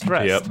 because he's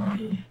stressed.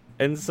 Yep.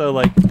 And so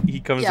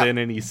he comes in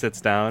and he sits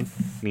down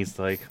and he's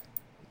like,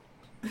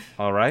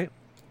 "All right,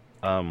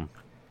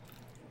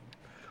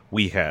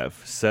 we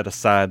have set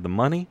aside the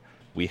money.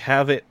 We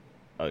have it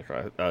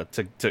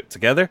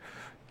together,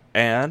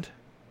 and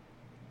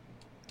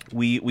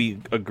we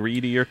agree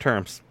to your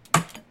terms."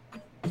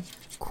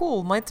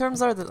 Cool. My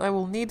terms are that I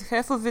will need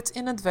half of it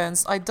in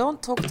advance. I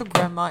don't talk to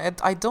grandma.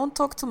 I don't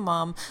talk to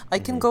mom. I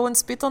can go and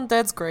spit on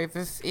Dad's grave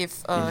if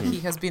he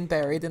has been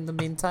buried in the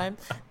meantime.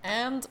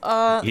 And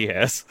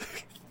Yes.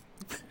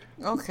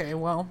 Okay,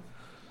 well.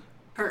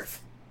 Perf.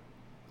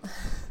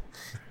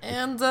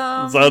 And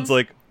Sounds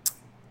like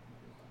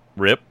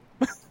rip.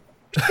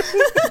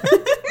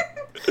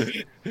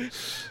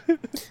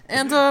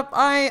 And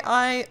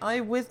I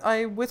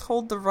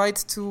withhold the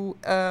right to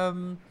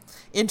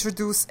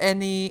introduce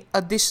any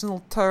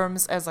additional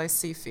terms as I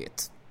see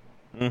fit.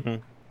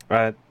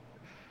 Right.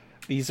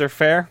 These are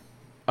fair.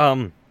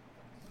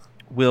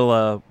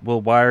 We'll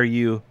wire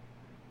you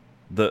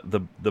the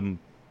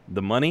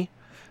money.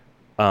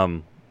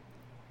 The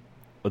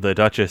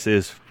Duchess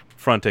is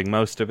fronting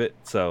most of it,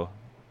 so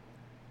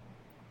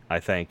I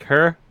thank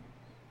her.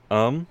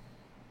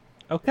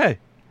 Okay.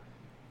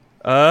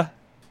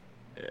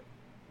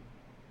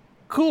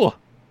 Cool.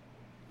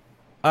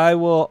 I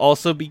will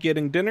also be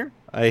getting dinner.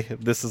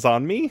 This is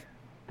on me.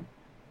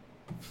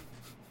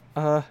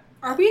 Are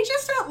we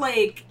just at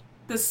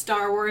the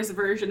Star Wars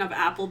version of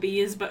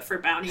Applebee's, but for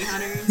bounty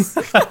hunters?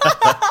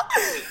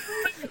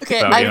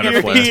 Okay, I've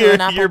never been to an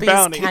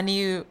Applebee's. Can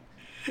you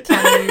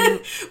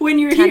when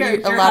you're here,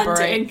 you're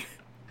hunting.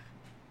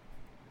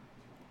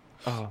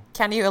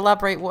 Can you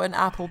elaborate what an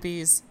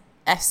Applebee's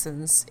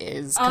essence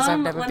is? Because I've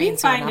never been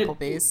to an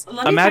Applebee's.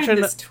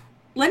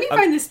 Let me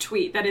find this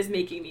tweet that is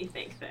making me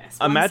think this.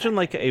 Imagine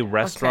a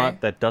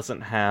restaurant that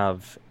doesn't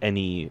have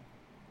any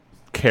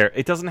care.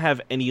 It doesn't have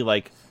any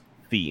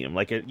theme.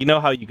 You know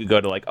how you could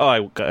go to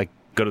I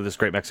go to this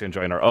great Mexican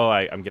joint, or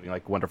I'm getting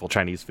wonderful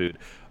Chinese food.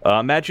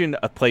 Imagine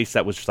a place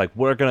that was just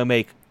we're gonna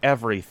make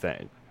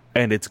everything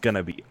and it's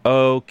gonna be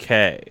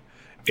okay.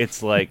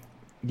 It's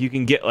you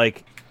can get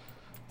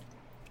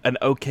an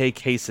okay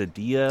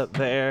quesadilla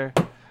there,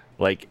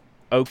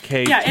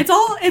 okay. Yeah, it's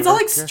all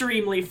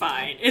extremely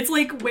fine. It's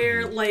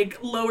where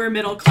lower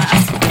middle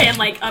class and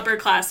upper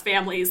class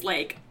families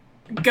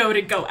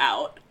go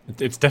out.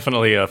 It's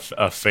definitely a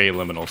fey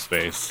liminal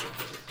space.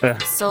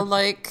 So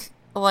like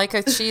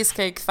a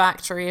Cheesecake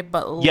Factory,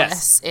 but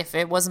less if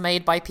it was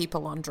made by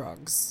people on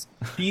drugs.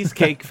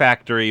 Cheesecake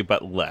Factory,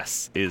 but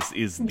less is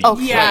the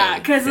okay. Yeah,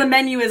 because the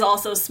menu is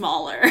also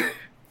smaller.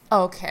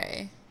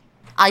 Okay.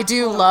 I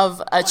do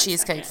love a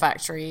Cheesecake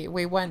Factory.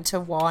 We went to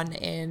one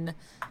in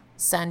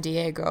San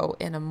Diego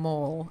in a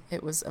mall.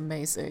 It was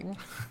amazing.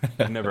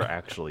 I've never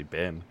actually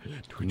been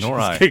to a Nor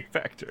Cheesecake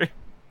Factory.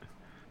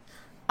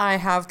 I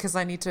have, because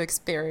I need to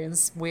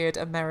experience weird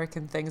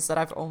American things that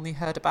I've only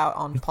heard about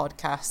on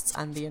podcasts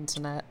and the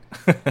internet.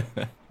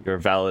 You're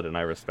valid, and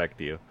I respect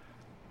you.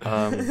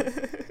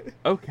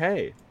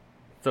 Okay,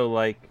 so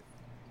like,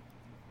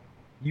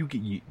 you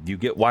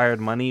get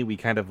wired money. We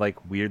kind of like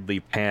weirdly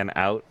pan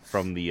out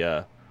from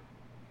the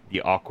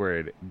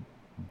awkward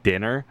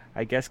dinner,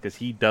 I guess, because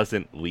he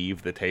doesn't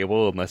leave the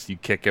table unless you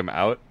kick him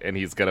out, and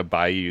he's gonna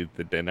buy you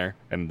the dinner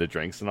and the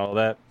drinks and all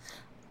that.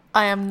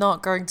 I am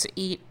not going to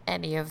eat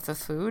any of the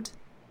food.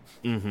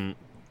 Mm-hmm.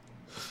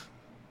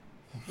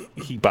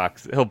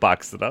 He'll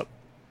box it up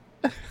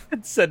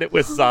and send it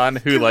with Zahn,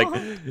 who like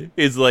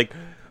is like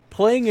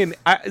playing in.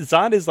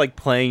 Zahn is like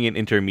playing an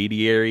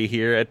intermediary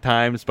here at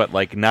times, but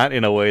like not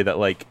in a way that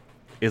like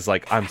is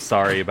like, I'm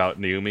sorry about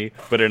Numi,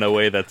 but in a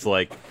way that's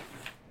like,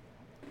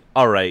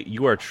 all right,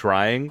 you are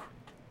trying.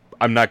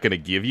 I'm not going to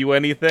give you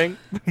anything,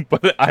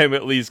 but I'm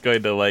at least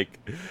going to like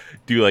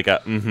do like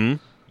a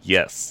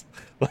yes.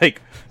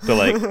 Like, to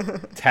like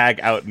tag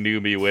out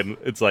Numi when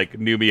it's like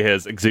Numi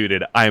has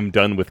exuded, I'm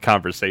done with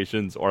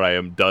conversations, or I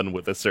am done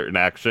with a certain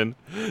action.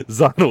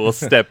 Zahn will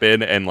step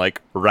in and like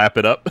wrap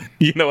it up.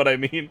 You know what I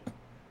mean?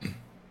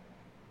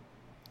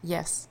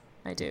 Yes,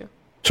 I do.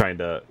 Trying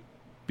to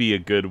be a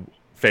good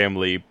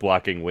family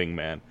blocking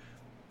wingman.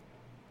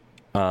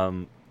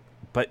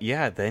 But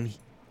yeah, then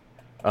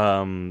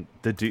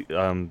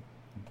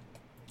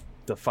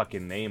the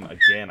fucking name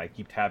again, I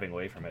keep tabbing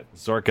away from it.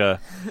 Zorka,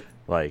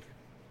 like,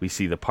 we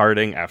see the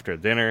parting after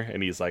dinner,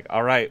 and he's like,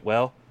 all right,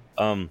 well,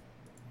 I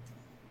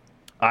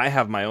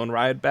have my own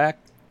ride back,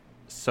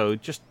 so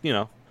just, you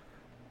know,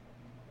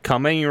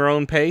 come at your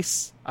own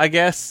pace, I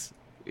guess.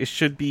 It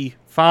should be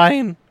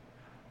fine.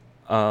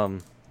 Yeah,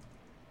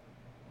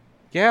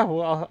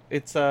 well,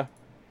 it's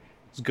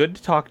good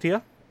to talk to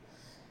you.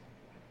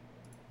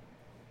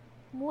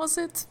 Was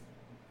it?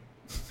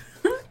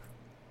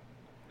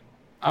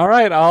 All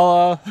right,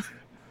 I'll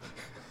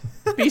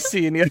be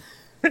seeing you.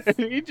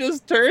 He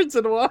just turns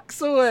and walks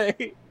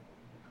away.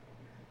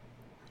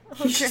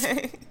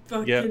 Okay.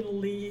 Fucking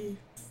leaves.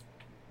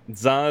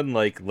 Zahn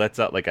like lets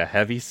out like a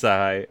heavy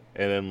sigh,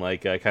 and then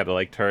like kind of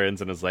like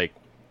turns and is like,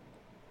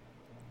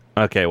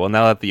 okay, well,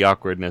 now that the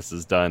awkwardness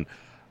is done,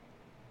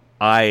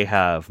 I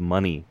have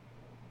money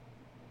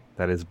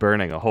that is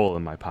burning a hole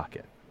in my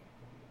pocket.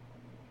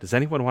 Does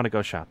anyone want to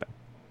go shopping?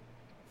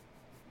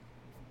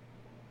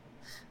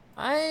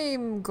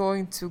 I'm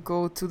going to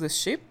go to the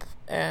ship,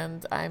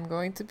 and I'm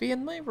going to be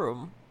in my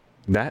room.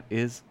 That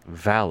is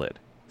valid.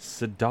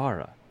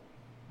 Sidara,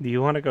 do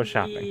you want to go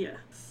shopping?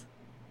 Yes.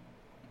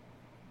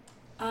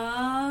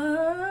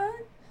 I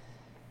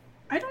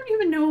don't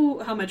even know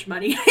how much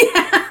money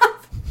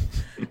I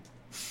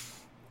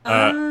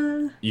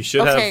have. You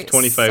should have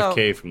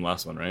 25k from the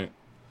last one, right?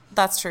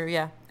 That's true,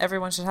 yeah.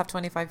 Everyone should have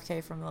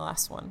 25k from the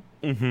last one.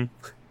 Mm-hmm.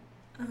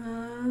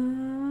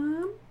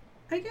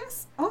 I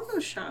guess I'll go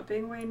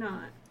shopping. Why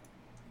not?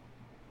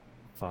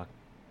 Fuck.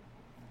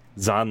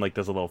 Zahn like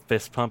does a little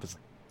fist pump. Is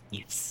like,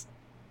 yes.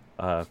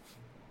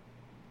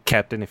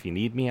 Captain, if you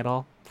need me at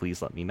all,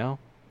 please let me know.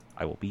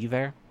 I will be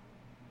there.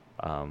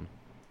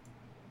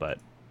 But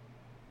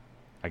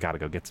I gotta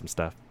go get some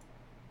stuff.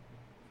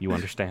 You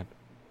understand?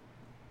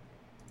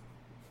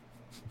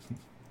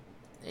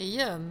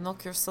 Yeah,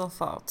 knock yourself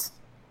out.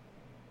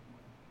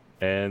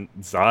 And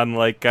Zahn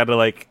like kind of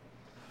like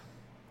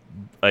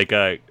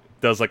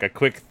does like a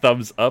quick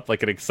thumbs up,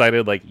 like an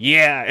excited like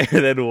yeah,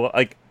 and then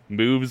like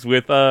moves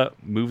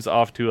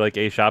off to like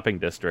a shopping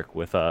district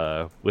with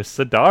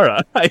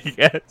Sidara, I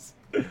guess.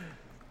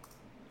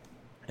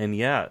 And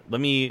yeah,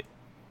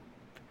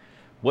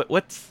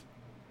 what's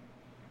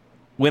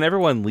when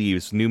everyone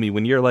leaves, Numi,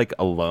 when you're like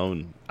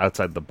alone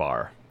outside the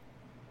bar,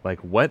 like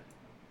what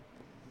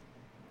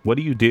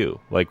do you do?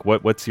 Like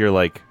what's your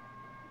like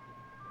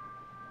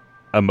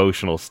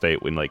emotional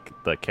state when like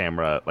the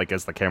camera, like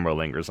as the camera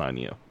lingers on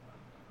you?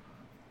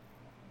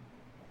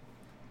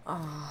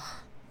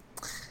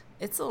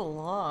 It's a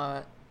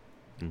lot.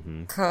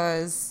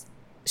 Because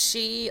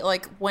she,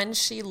 like, when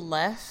she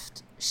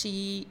left,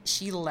 she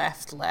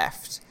left.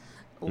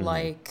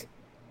 Like,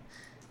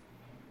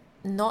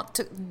 not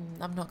to...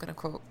 I'm not going to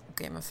quote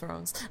Game of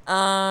Thrones.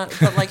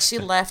 But, like, she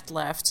left.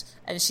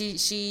 And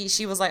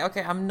she was like,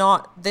 okay, I'm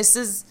not... This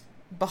is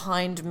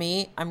behind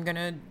me. I'm going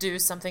to do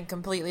something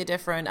completely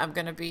different. I'm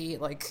going to be,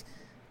 like...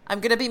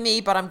 I'm going to be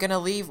me, but I'm going to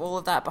leave all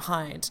of that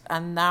behind.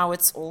 And now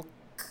it's all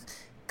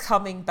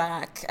coming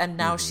back, and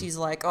now she's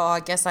like, oh,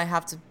 I guess I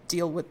have to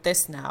deal with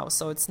this now.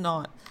 So it's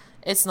not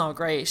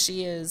great.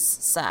 She is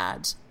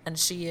sad, and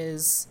she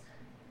is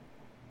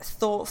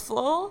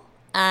thoughtful,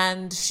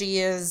 and she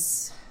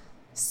is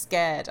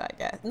scared, I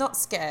guess. Not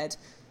scared.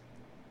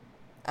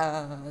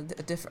 A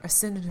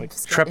synonym like for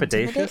scared.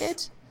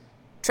 trepidatious.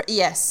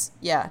 Yes,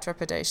 yeah,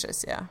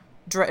 trepidatious. Yeah,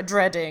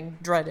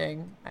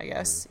 dreading, I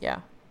guess.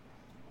 Yeah.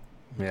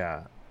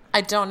 Yeah. I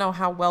don't know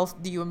how well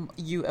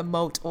you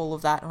emote all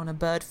of that on a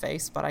bird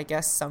face, but I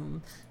guess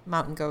some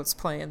mountain goats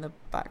play in the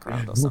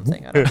background or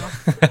something. I don't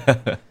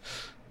know.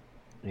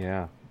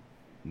 Yeah.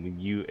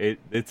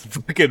 It's a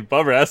fucking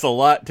bummer. That's a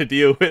lot to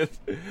deal with.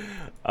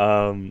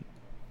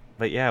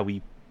 But yeah,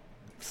 we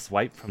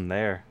swipe from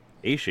there.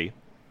 Aishi,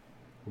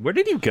 where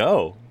did you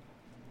go?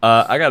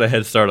 I got a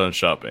head start on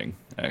shopping,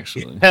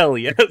 actually. Hell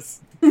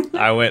yes.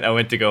 I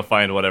went to go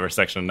find whatever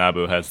section of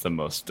Naboo has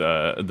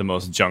the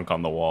most junk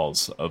on the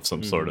walls of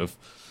some sort of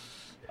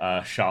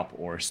shop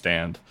or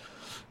stand.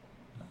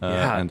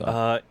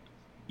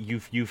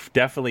 You've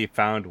definitely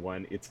found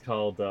one. It's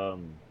called fuck.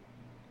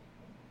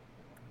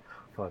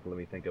 Let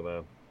me think of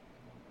a.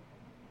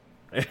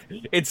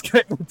 It's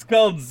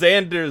called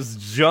Xander's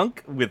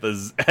Junk with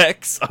a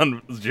X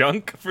on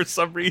junk for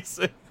some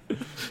reason.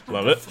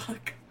 Love it.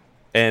 Fuck.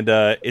 And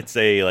it's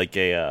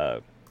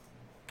an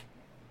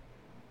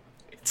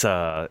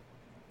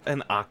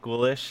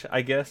Aqualish,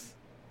 I guess,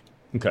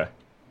 Okay.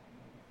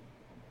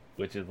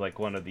 which is like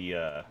one of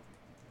the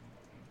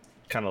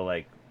kind of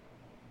like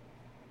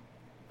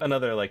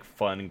another like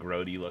fun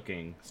grody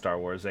looking Star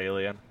Wars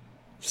alien.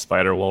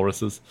 Spider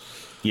walruses.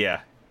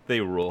 Yeah,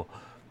 they rule.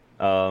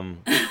 And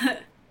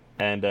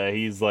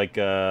he's like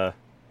you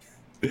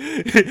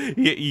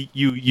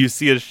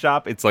see his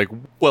shop, it's like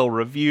well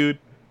reviewed,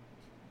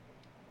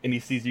 and he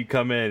sees you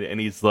come in and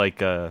he's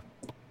like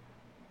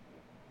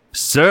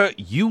sir,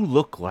 you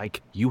look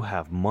like you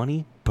have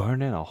money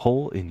burning a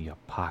hole in your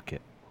pocket.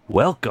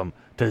 Welcome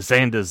to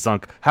Xander's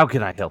Zunk. How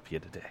can I help you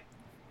today?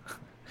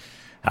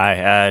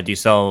 Hi, do you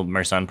sell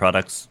Mersun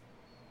products?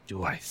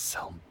 Do I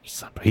sell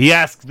something? He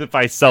asked if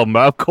I sell.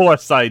 Of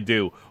course I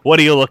do. What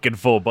are you looking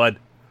for, bud?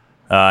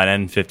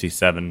 An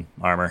N57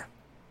 armor.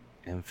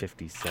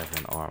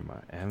 M57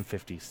 armor.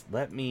 M50.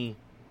 Let me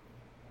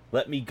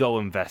go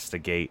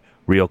investigate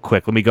real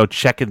quick. Let me go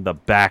check in the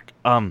back.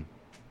 By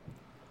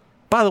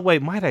the way,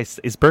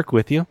 is Burke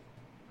with you?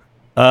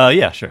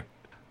 Yeah, sure.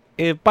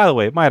 By the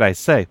way, might I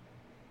say,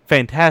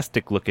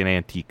 fantastic looking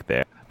antique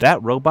there.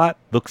 That robot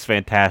looks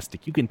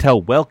fantastic. You can tell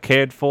well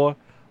cared for,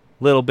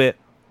 little bit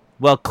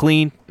well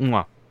clean.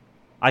 Mwah.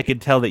 I can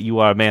tell that you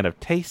are a man of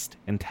taste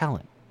and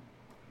talent.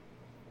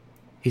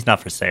 He's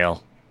not for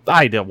sale.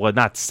 Well,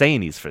 not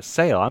saying he's for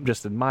sale. I'm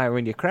just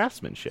admiring your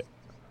craftsmanship.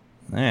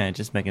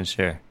 Just making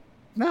sure.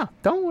 No,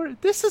 don't worry.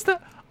 This is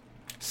the...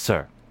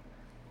 Sir,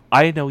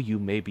 I know you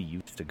may be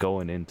used to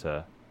going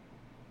into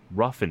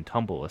rough and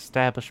tumble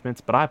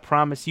establishments, but I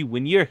promise you,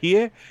 when you're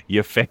here,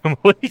 your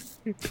family...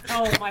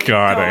 Oh my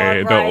God,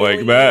 I don't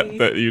like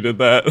that you did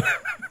that.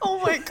 Oh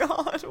my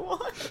god,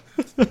 what?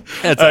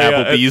 That's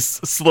Applebee's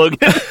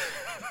slogan.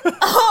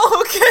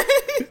 Oh,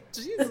 okay.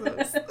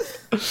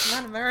 Jesus.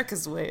 Man,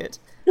 America's weird.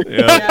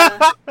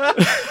 Yeah.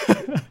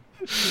 It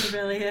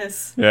really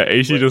is. Yeah,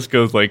 Aishi just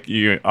goes like,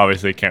 you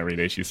obviously can't read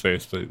Aishi's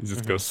face, but he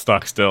just goes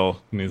stock still,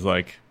 and he's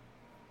like,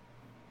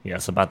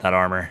 Yes, about that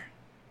armor.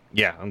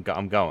 Yeah, I'm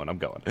going.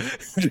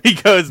 He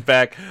goes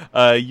back.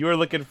 You were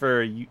looking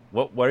for...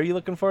 What are you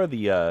looking for?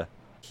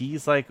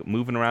 He's like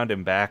moving around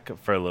in back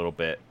for a little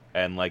bit,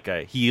 and like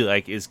he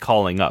like is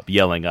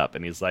yelling up,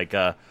 and he's like,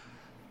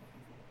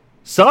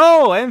 so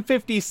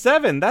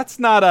M57, that's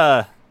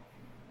not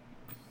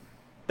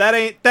that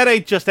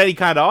ain't just any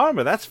kind of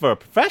armor. That's for a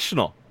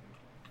professional.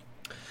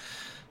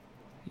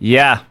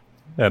 Yeah.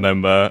 and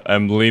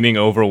I'm leaning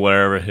over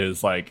wherever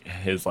his behind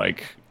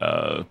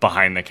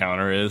the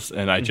counter is,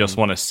 and I just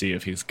want to see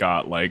if he's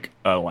got like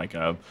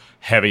a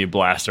heavy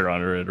blaster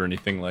under it or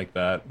anything like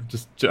that.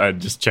 Just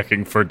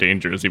checking for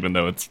dangers, even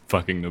though it's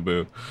fucking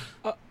Naboo.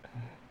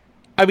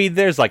 I mean,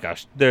 there's not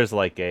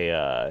like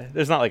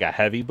a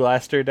heavy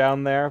blaster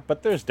down there,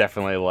 but there's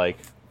definitely like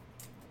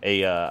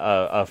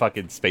a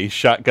fucking space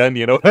shotgun.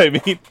 You know what I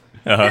mean?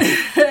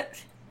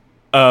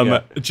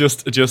 Yeah.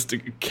 Just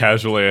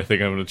casually, I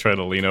think I'm gonna try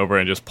to lean over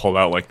and just pull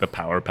out like the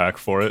power pack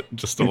for it,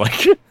 just to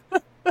like.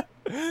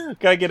 Can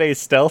I get a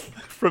stealth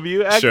from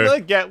you? Actually,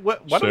 Sure. yeah. Why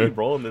don't Sure. we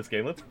roll in this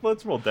game?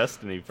 Let's roll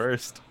Destiny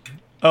first.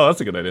 Oh,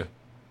 that's a good idea.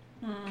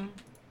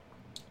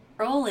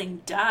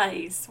 Rolling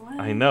dice. What?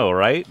 I know,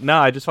 right? No,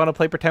 I just want to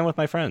play pretend with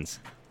my friends.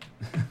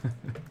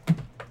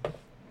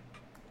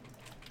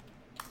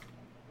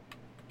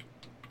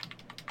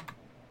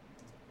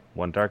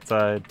 One dark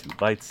side, two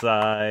light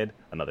side,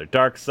 another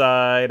dark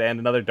side, and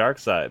another dark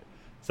side.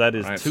 So that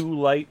is Nice. 2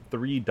 light,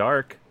 3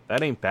 dark.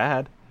 That ain't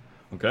bad.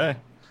 Okay.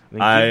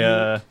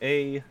 Let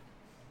me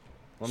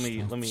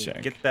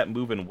check. get that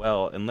moving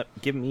well, and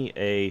give me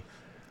a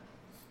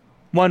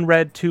 1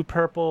 red, 2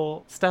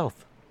 purple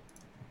stealth.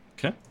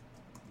 Okay.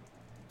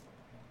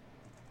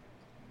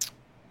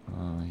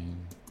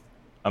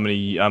 I'm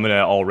gonna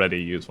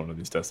already use one of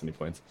these destiny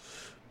points.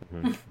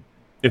 If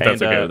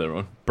that's And, okay with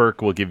everyone.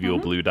 Burke will give you a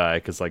blue die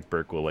because like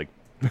Burke will like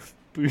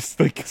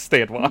boost like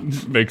stand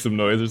watch. Make some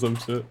noise or some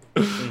shit.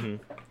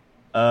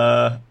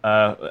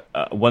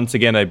 Once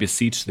again, I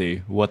beseech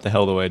thee, what the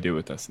hell do I do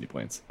with destiny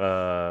points?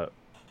 I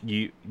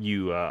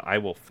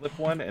will flip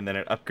one, and then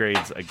it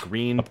upgrades a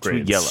green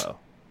Upgrades. to yellow.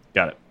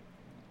 Got it.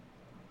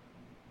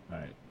 All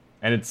right.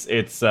 And it's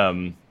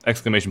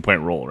exclamation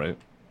point roll, right?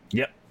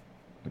 Yep.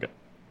 Okay.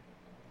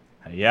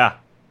 Yeah.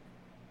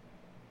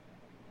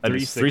 That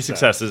Three is 3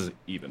 successes. successes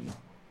even.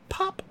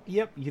 Pop.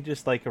 Yep. You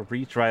just like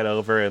reach right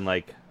over and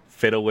like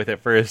fiddle with it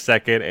for a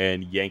second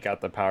and yank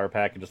out the power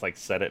pack and just like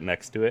set it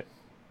next to it.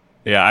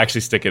 Yeah, I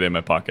actually stick it in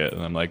my pocket,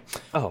 and I'm like,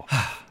 oh,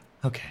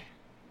 Okay.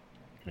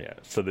 yeah.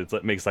 So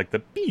it makes like the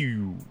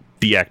pew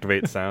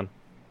deactivate sound.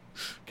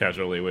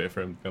 casually wait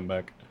for him to come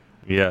back.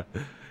 Yeah,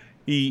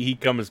 he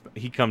comes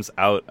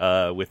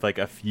out with like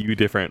a few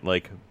different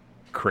like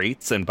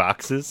crates and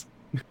boxes.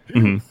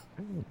 Mm-hmm.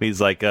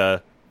 He's like,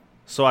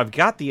 so I've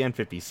got the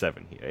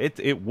N57 here.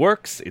 It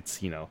works. It's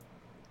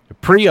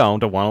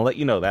pre-owned. I want to let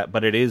you know that,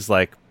 but it is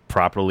like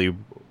properly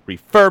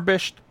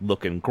refurbished,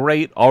 looking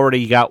great.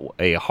 Already got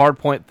a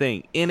hardpoint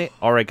thing in it.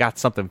 Already got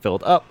something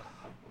filled up.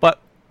 But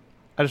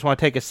I just want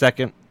to take a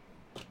second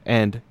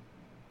and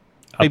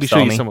maybe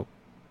show you some.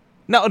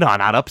 No, not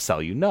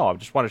upsell you. No, I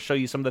just want to show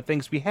you some of the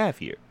things we have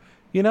here.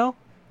 What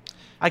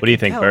do you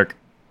think, Burke?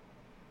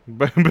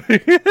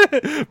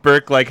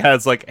 Burke like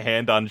has like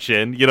hand on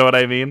chin. You know what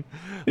I mean?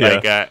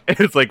 Yeah. Like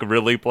it's like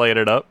really playing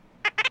it up.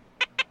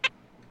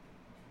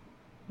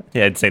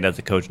 Yeah, I'd say that's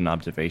a cogent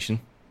observation.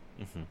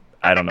 Mm-hmm.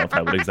 I don't know if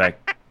I would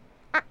exact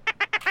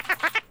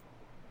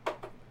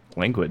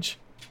language.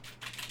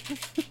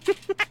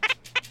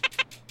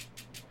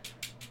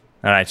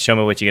 All right, show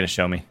me what you're going to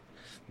show me.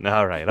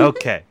 All right,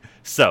 okay.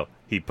 So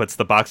he puts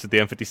the box with the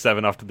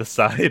M57 off to the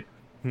side,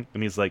 and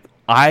he's like,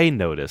 I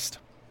noticed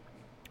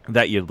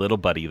that your little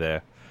buddy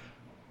there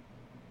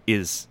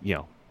is,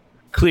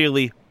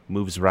 clearly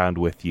moves around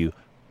with you,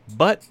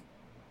 but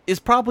is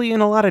probably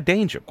in a lot of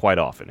danger quite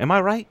often. Am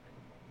I right?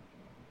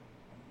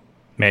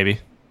 Maybe.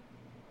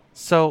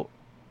 So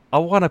I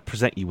want to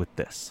present you with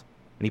this.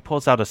 And he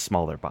pulls out a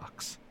smaller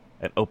box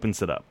and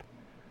opens it up.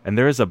 And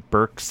there is a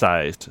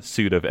Burke-sized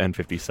suit of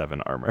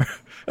N57 armor.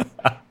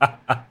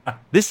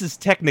 This is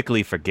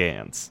technically for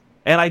Gans.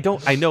 And I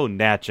know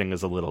matching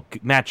is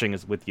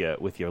with your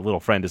little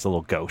friend is a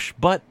little gauche,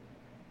 but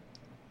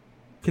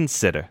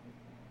consider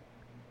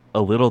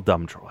a little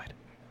dumb droid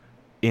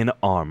in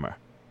armor.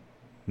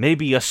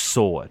 Maybe a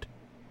sword.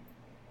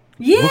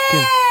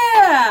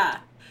 Yeah!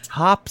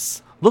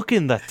 Look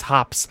in the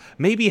tops.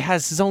 Maybe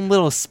has his own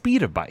little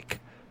speeder bike.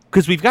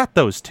 Because we've got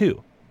those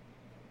too.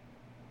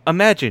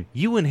 Imagine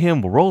you and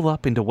him roll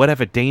up into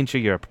whatever danger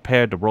you're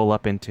prepared to roll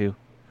up into.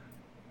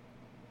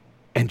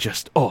 And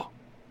just,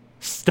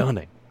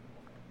 stunning.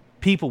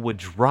 People would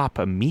drop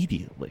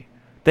immediately.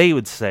 They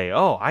would say,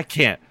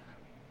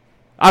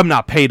 I'm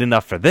not paid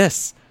enough for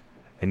this.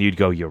 And you'd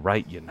go, you're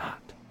right, you're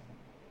not.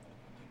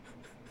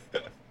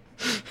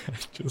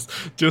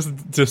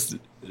 just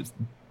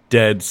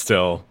dead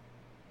still.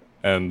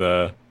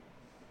 And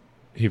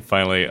he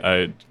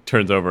finally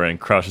turns over and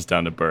crouches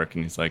down to Burke,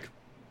 and he's like,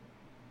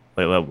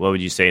 Wait, what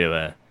would you say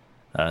to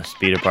a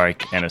speeder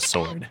bike and a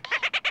sword?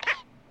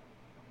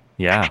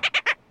 Yeah.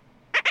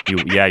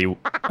 You,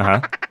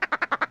 uh-huh.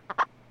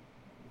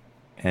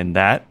 And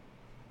that,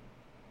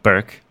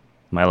 Burke,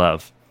 my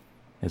love,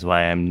 is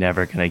why I'm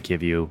never going to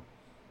give you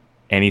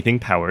anything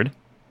powered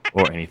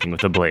or anything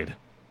with a blade.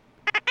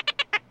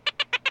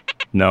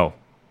 No.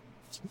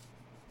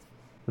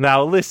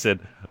 Now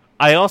listen,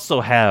 I also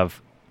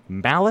have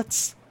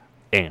mallets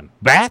and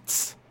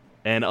bats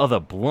and other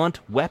blunt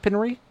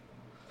weaponry.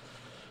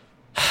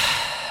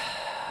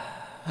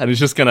 and he's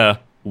just gonna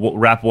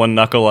wrap one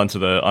knuckle onto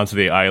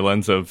the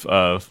eyelids of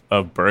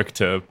Burke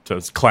to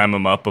clam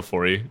him up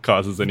before he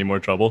causes any more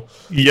trouble.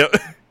 Yep.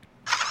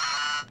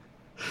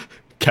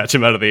 Catch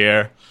him out of the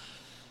air.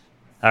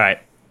 All right.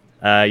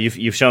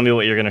 You've shown me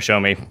what you're going to show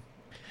me.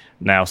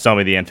 Now sell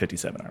me the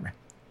N57 armor.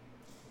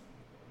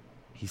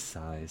 He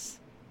sighs.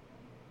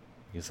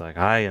 He's like,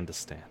 I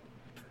understand.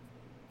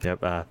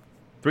 Yep,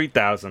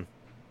 3,000.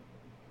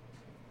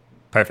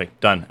 Perfect.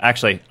 Done.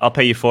 Actually, I'll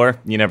pay you 4.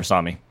 You never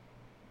saw me.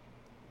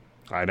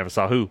 I never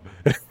saw who.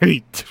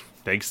 He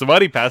takes the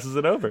money, passes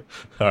it over.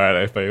 All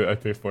right, I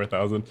pay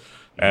 4,000,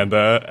 and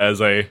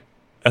as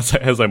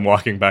I'm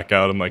walking back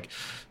out, I'm like,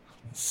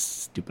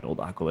 stupid old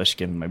Aqualish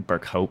giving my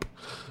Burke hope.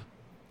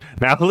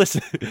 Now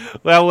listen.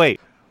 Well,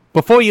 wait.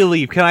 Before you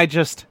leave, can I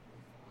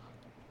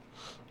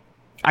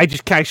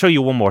show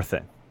you one more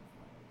thing?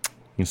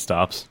 He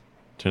stops,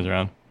 turns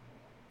around.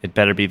 It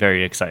better be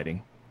very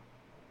exciting.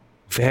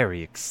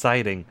 Very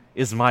exciting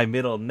is my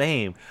middle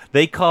name.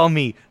 They call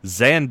me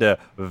Xander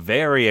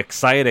Very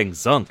Exciting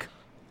Zunk.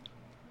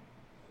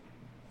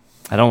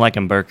 I don't like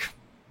him, Burke.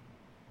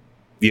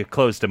 You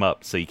closed him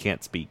up, so you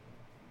can't speak.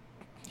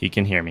 He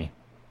can hear me.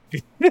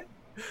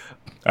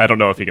 I don't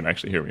know if he can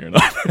actually hear me or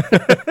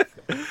not.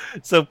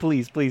 So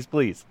please,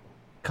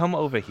 come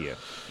over here.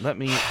 Let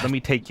me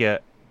take you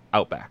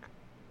out back.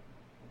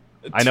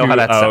 I know how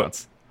that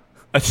sounds.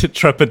 It's a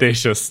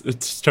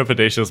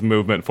trepidatious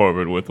movement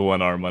forward with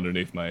one arm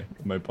underneath my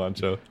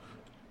poncho.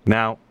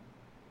 Now,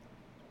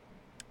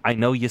 I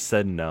know you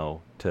said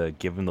no to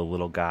giving the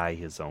little guy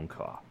his own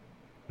car,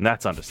 and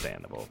that's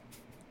understandable.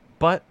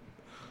 But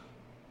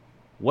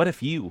what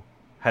if you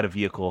had a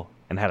vehicle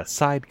and had a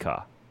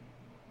sidecar?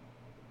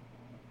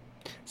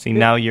 See,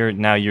 now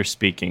you're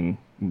speaking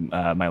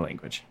my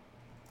language.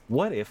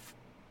 What if?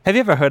 Have you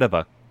ever heard of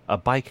a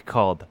bike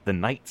called the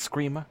Night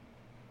Screamer?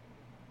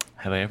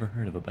 Have I ever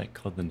heard of a bike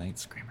called the Night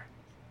Screamer?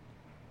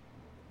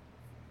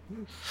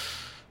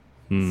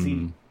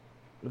 See,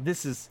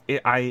 this is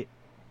I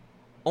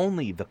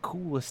only the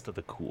coolest of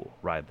the cool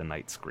ride the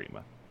Night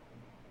Screamer.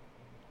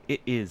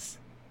 It is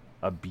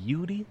a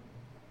beauty.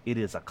 It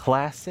is a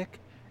classic.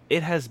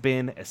 It has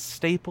been a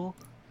staple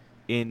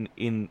in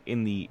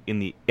the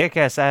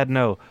Ickas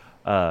Adno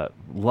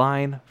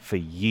line for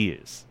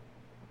years.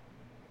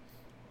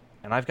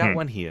 And I've got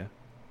one here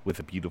with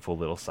a beautiful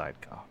little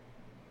sidecar.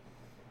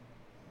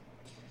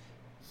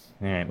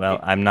 All right. Well,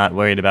 I'm not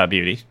worried about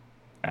beauty.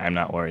 I'm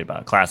not worried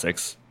about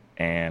classics.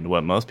 And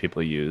what most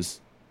people use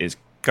is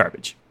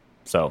garbage.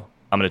 So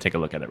I'm going to take a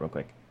look at it real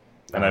quick.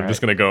 And I'm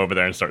just going to go over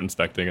there and start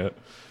inspecting it.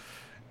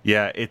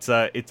 Yeah, it's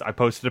I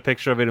posted a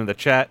picture of it in the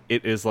chat.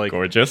 It is like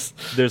gorgeous.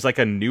 There's like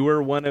a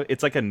newer one.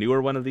 It's like a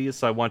newer one of these.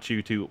 So I want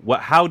you to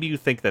how do you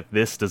think that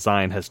this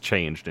design has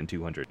changed in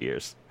 200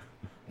 years?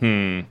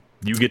 You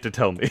get to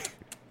tell me.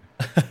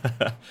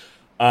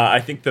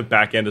 I think the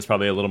back end is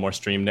probably a little more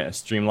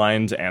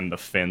streamlined, and the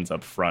fins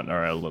up front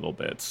are a little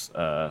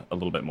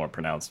bit more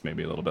pronounced,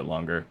 maybe a little bit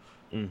longer,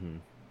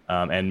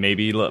 and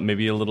maybe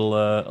a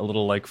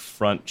little like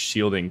front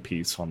shielding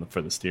piece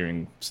for the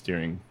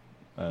steering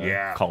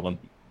column.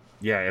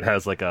 Yeah, it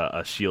has like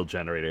a shield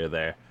generator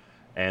there,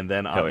 and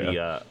then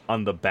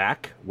on the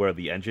back where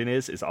the engine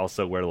is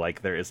also where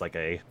like there is like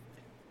a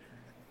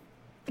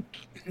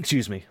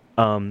excuse me.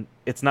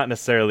 It's not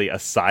necessarily a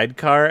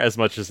sidecar as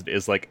much as it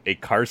is like a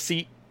car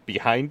seat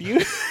behind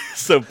you.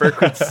 So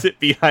Burke would sit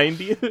behind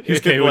you.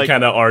 He's like,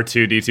 kind of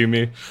R2D2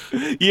 me.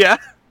 Yeah.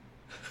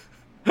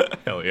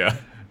 Hell yeah.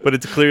 But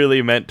it's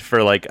clearly meant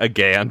for like a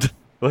Gand,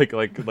 like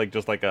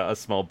just like a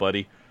small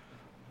buddy.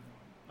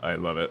 I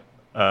love it.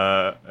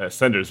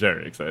 Sender's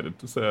very excited.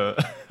 So,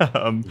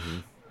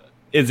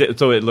 is it?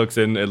 So it looks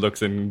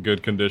in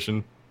good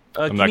condition.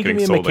 I'm not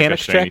getting sold like a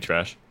shiny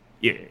trash.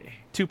 Yeah.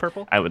 2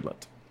 purple. I would love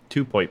to.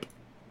 2 poip.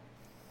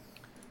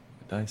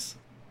 Dice.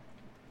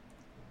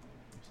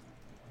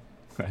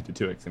 I did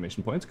 2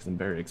 exclamation points because I'm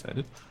very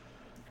excited.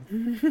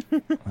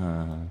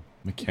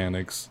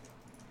 Mechanics.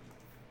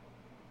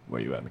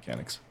 Where you at,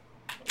 mechanics?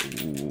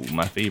 Ooh,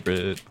 my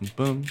favorite.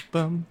 Bum,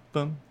 bum,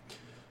 bum.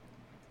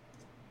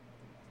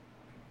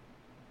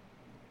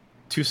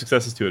 2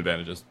 successes, 2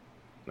 advantages.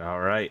 All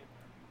right.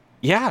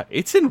 Yeah,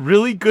 it's in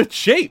really good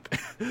shape.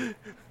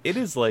 It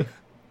is like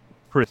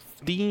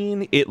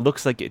pristine. It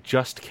looks like it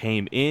just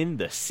came in.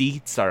 The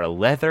seats are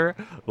leather.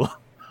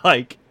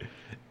 Like,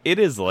 it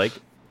is like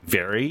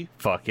very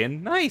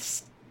fucking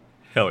nice.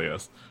 Hell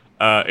yes.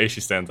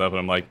 Aishi stands up and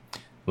I'm like,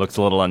 looks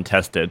a little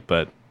untested,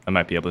 but I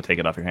might be able to take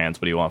it off your hands.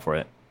 What do you want for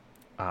it?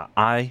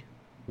 I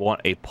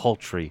want a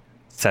paltry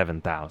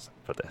 7,000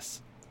 for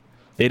this.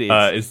 It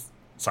is.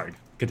 Sorry,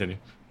 continue.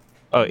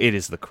 It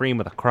is the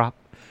cream of the crop.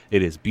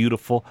 It is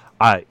beautiful.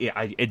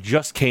 It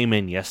just came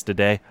in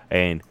yesterday,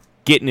 and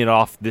getting it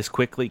off this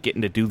quickly,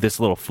 getting to do this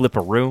little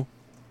flipperoo,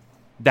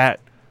 that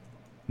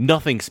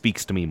nothing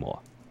speaks to me more.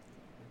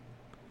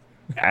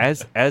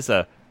 As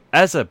a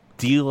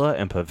dealer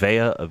and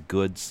purveyor of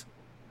goods,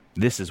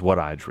 this is what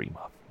I dream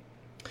of.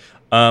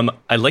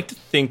 I like to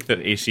think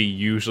that AC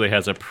usually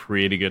has a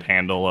pretty good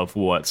handle of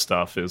what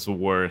stuff is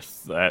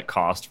worth at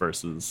cost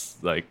versus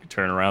like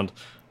turnaround.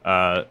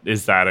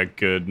 Is that a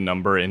good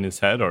number in his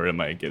head, or am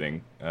I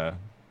getting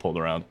pulled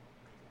around?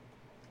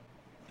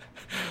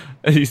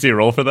 You see a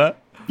roll for that?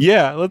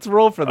 Yeah, let's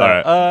roll for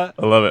that. Right.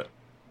 I love it.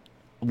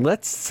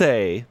 Let's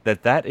say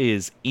that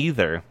is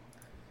either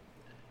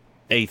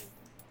a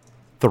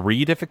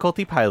 3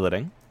 difficulty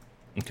piloting,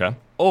 okay,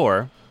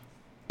 or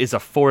is a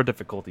 4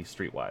 difficulty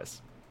streetwise.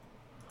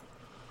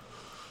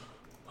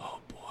 Oh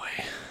boy.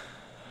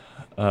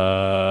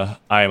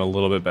 I am a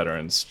little bit better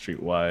in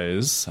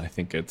streetwise. I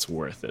think it's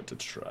worth it to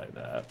try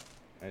that.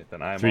 Right,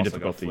 then I'm 3 also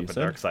difficulty, going to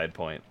flip a dark side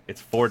point.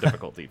 It's 4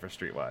 difficulty for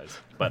streetwise,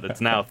 but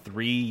it's now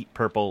 3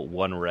 purple,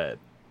 1 red.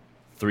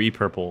 3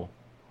 purple,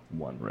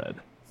 1 red.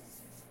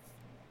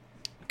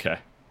 Okay.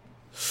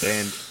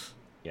 And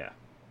yeah,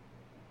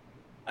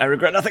 I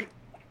regret nothing.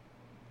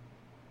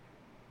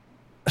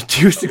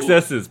 2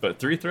 successes, but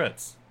 3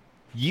 threats.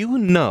 You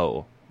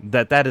know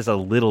that is a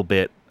little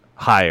bit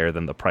higher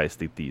than the price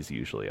that these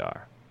usually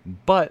are.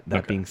 But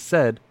that being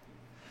said,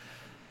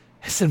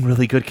 it's in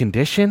really good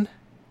condition.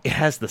 It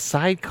has the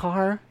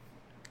sidecar.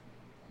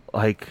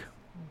 Like,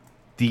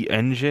 the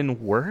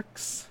engine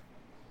works.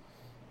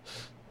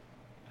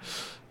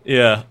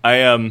 Yeah,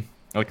 I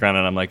look around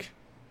and I'm like,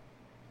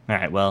 all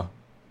right, well,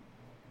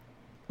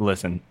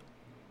 listen,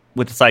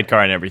 with the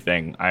sidecar and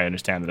everything, I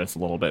understand that it's a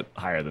little bit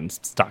higher than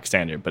stock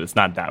standard, but it's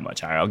not that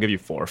much higher. I'll give you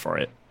 4 for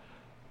it.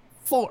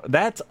 4?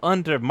 That's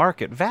under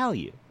market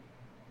value.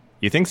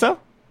 You think so?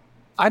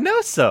 I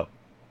know so.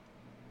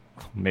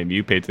 Maybe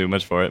you paid too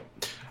much for it.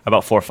 How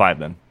about 4 or 5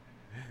 then?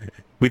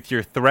 With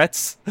your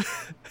threats,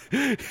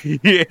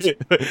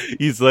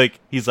 he's like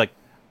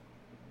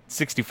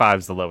 65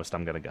 is the lowest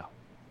I'm gonna go.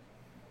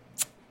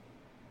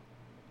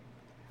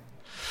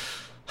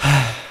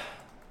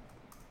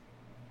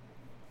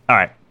 All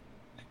right,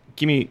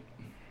 give me.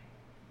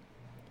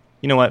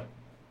 You know what?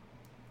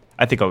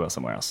 I think I'll go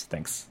somewhere else.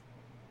 Thanks.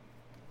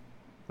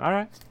 All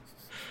right.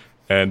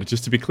 And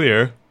just to be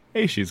clear,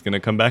 she's going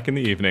to come back in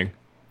the evening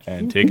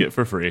and take it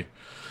for free.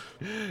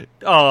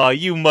 Oh,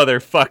 you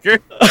motherfucker.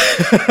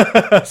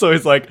 So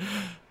he's like,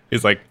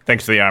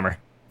 thanks for the armor.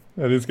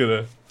 And he's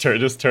going to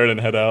just turn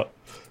and head out.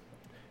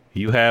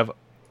 You have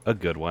a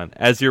good one.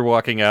 As you're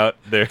walking out,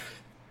 there...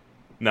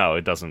 No,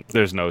 it doesn't.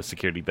 There's no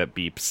security that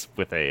beeps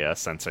with a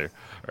sensor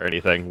or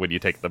anything when you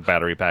take the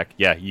battery pack.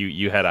 Yeah,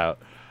 you head out.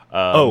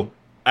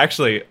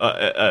 Actually,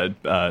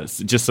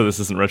 just so this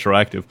isn't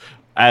retroactive,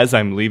 as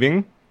I'm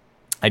leaving,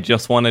 I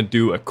just want to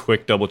do a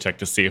quick double check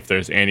to see if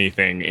there's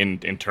anything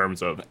in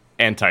terms of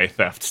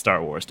anti-theft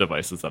Star Wars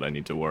devices that I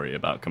need to worry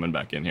about coming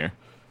back in here.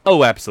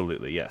 Oh,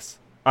 absolutely, yes.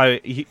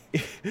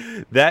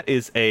 That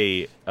is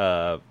a...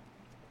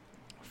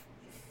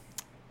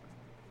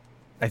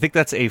 I think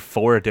that's a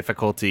 4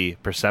 difficulty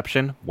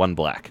perception, 1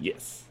 black.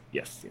 Yes.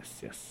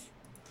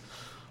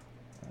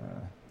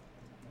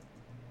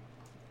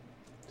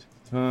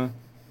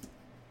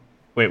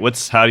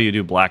 Wait, how do you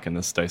do black in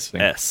this dice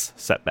thing? S,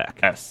 setback.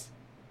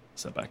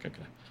 Setback,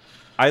 okay.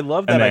 I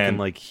love that I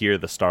can hear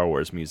the Star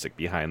Wars music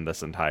behind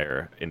this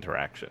entire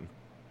interaction.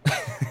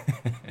 A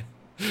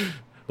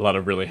lot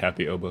of really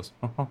happy oboes.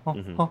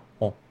 Mm-hmm.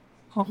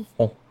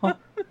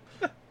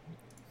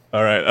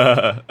 All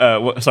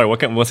right. Sorry.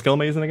 What skill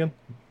am I using again?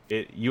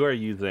 You are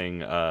using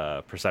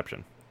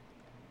perception.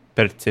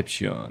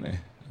 Percezione.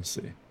 Let's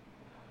see.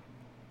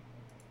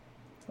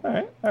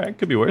 All right.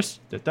 Could be worse.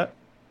 Did that.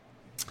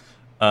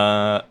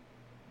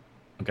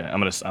 Okay. I'm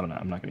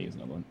not gonna use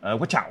another one.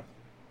 Watch out.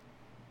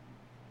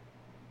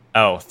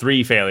 Oh,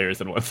 3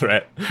 failures and 1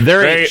 threat.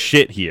 There ain't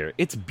shit here.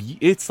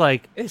 It's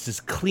like this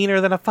is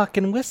cleaner than a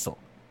fucking whistle.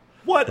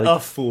 What a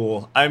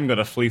fool! I'm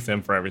gonna fleece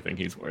him for everything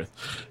he's worth.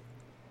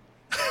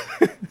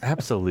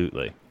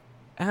 Absolutely.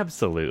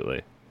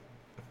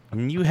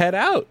 And you head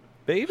out,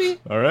 baby.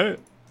 All right.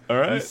 You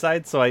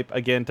sideswipe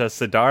again to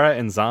Sidara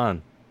and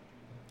Zahn.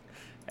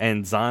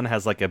 And Zahn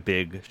has a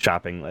big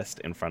shopping list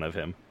in front of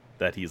him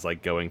that he's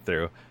going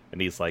through.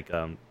 And he's like,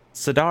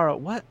 Sidara,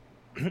 what?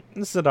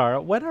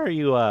 Sidara, what are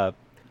you,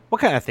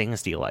 what kind of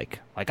things do you like?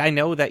 I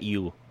know that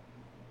you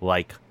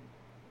like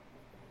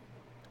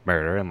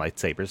murder and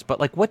lightsabers,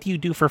 but what do you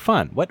do for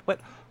fun? What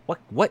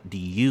do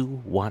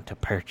you want to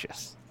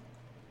purchase?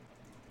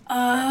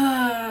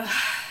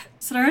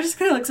 Sidara just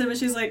kind of looks at him and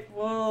she's like,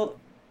 well,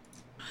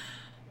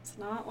 it's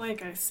not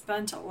like I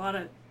spent a lot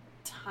of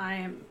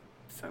time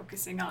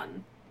focusing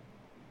on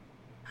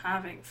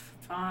having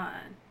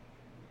fun.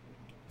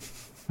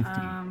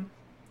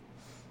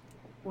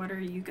 What are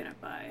you gonna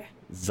buy?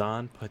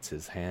 Zahn puts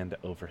his hand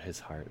over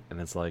his heart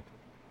and is like,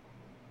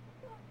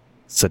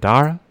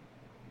 Sidara,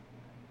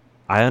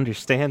 I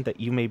understand that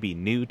you may be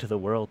new to the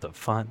world of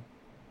fun,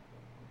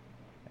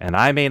 and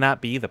I may not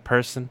be the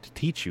person to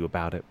teach you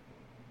about it.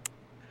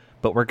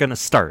 But we're gonna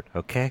start,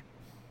 okay?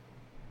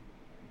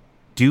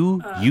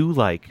 Do you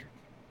like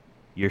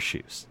your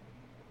shoes?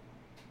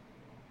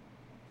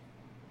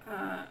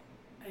 I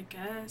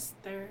guess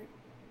they're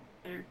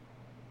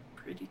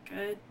pretty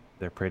good.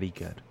 They're pretty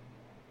good.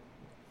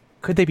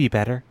 Could they be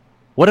better?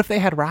 What if they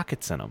had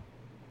rockets in them?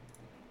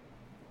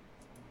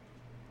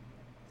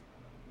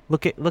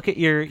 Look at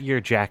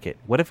your jacket.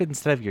 What if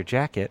instead of your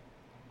jacket,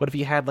 what if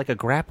you had a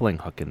grappling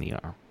hook in the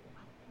arm?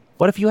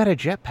 What if you had a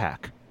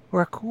jetpack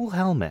or a cool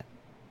helmet?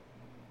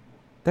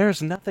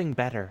 There's nothing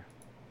better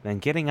than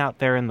getting out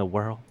there in the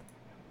world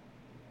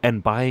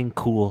and buying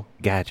cool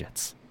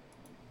gadgets.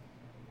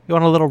 You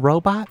want a little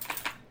robot?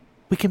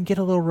 We can get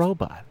a little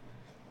robot.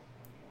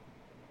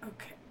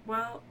 Okay,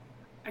 well,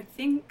 I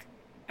think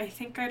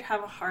I'd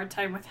have a hard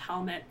time with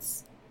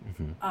helmets,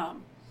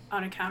 on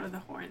account of the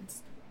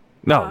horns.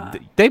 No,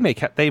 they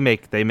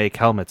make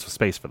helmets with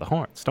space for the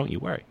horns. Don't you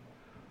worry.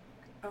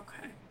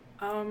 Okay.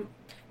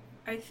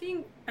 I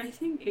think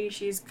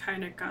Aishi's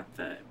kind of got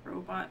the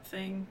robot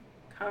thing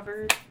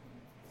covered.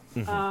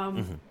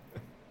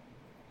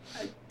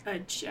 A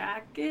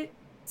jacket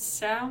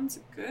sounds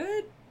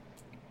good.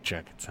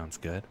 Jacket sounds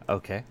good.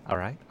 Okay. All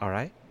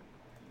right.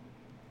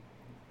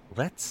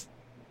 Let's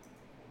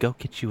go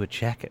get you a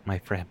jacket, my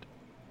friend.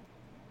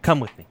 Come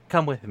with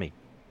me.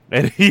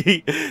 And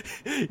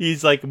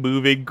he's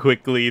moving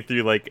quickly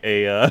through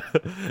the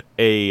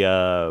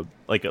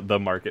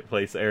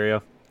marketplace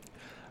area,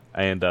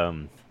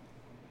 and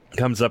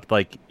comes up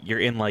you're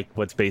in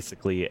what's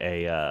basically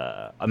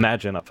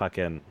imagine a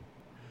fucking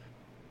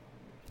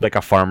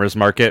a farmer's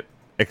market,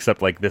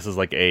 except this is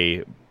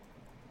a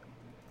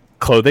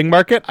clothing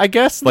market, I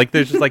guess.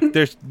 There's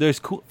just there's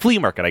cool flea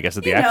market, I guess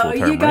is the actual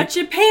term. You got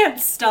your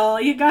pants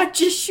stall, you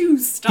got your shoe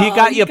stall, you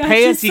got your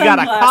pants, you got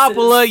a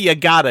coppola, you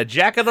got a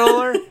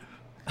jackedoler.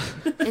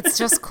 It's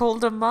just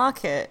called a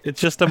market. It's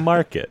just a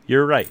market.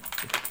 You're right.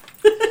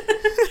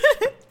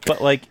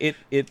 But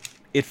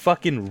it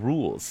fucking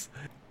rules.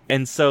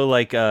 And so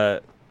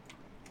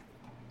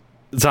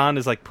Zahn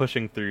is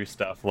pushing through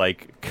stuff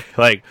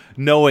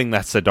knowing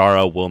that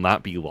Sidara will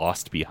not be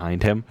lost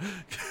behind him.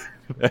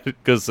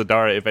 Because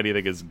Sidara, if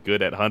anything, is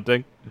good at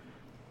hunting.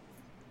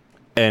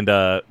 And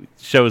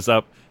shows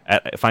up,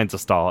 finds a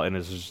stall, and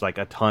there's just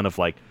a ton of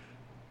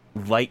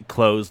light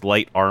clothes,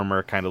 light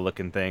armor kind of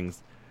looking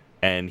things,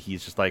 and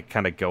he's just like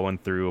kind of going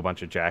through a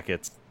bunch of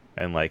jackets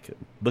and like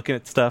looking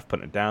at stuff,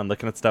 putting it down,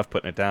 looking at stuff,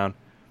 putting it down.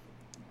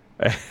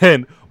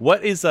 And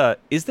what is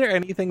there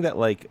anything that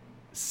like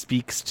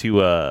speaks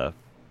to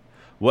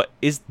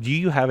do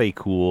you have a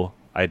cool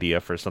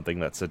idea for something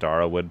that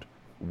Sidara would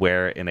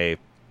wear in a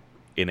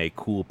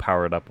cool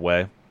powered up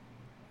way?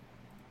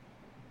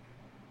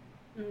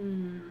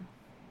 I'm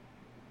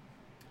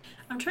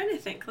trying to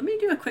think. Let me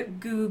do a quick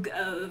goog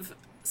of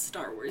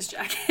Star Wars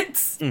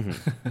jackets.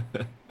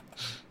 Mm-hmm.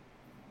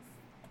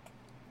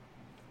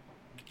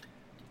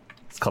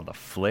 It's called the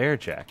Flare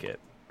Jacket,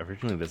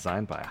 originally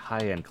designed by a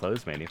high-end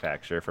clothes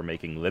manufacturer for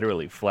making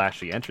literally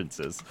flashy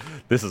entrances.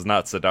 This is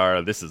not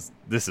Sidara.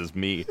 This is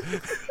me.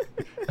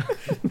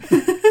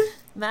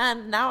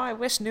 Man, now I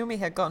wish Numi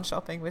had gone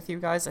shopping with you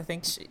guys. I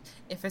think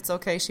if it's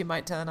okay, she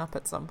might turn up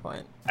at some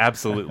point.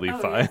 Absolutely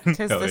fine.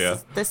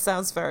 Because this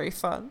sounds very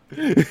fun.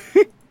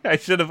 I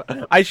should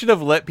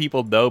have let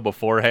people know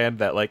beforehand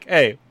that like,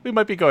 hey, we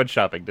might be going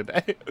shopping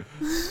today.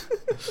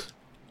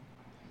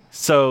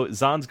 So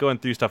Zahn's going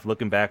through stuff,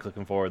 looking back,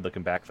 looking forward,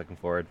 looking back, looking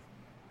forward,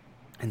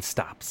 and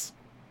stops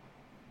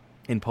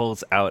and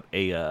pulls out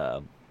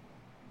a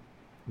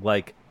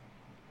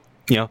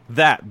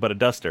that, but a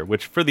duster,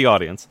 which for the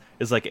audience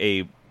is like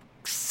a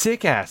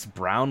sick ass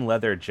brown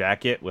leather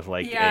jacket with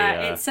like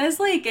it says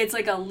like it's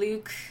like a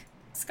Luke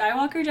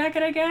Skywalker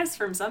jacket, I guess,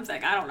 from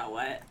something. I don't know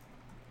what.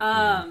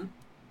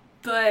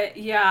 But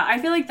yeah, I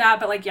feel like that,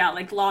 but like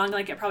like long,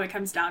 like it probably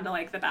comes down to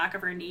like the back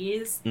of her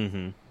knees.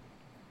 Mm-hmm.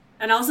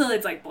 And also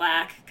it's like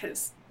black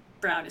because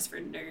brown is for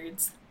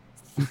nerds.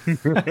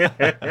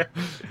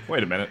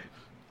 Wait a minute.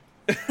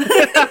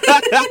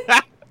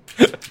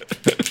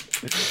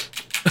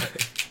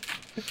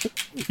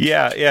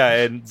 Yeah,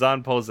 and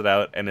Zahn pulls it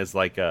out and is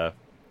like,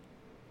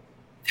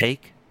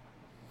 take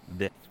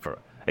this for...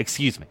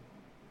 Excuse me.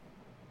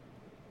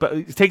 But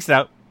he takes it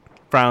out,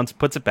 frowns,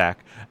 puts it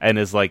back, and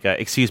is like,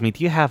 excuse me,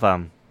 do you have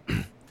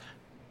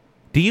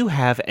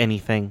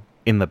anything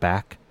in the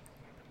back?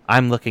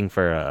 I'm looking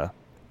for,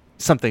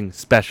 something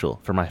special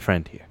for my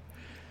friend here.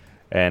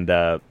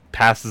 And,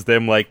 passes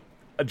them, like,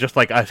 just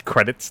like a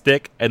credit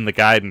stick, and the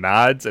guy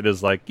nods and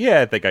is like,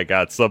 yeah, I think I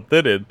got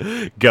something,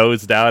 and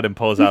goes down and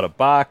pulls out a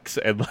box,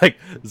 and like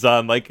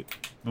Zahn like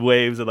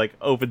waves and like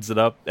opens it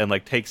up and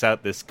like takes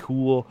out this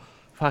cool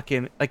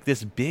fucking like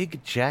this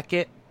big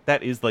jacket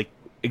that is like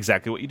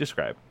exactly what you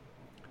described,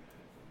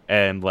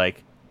 and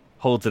like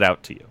holds it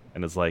out to you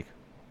and is like,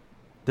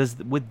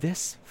 would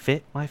this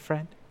fit, my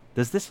friend?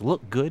 Does this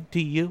look good to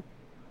you?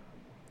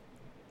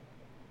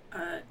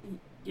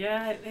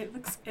 Yeah, it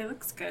looks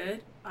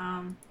good.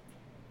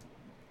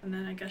 And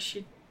then I guess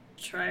she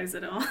tries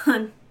it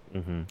on.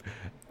 Mm-hmm.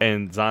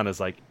 And Zahn is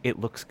like, it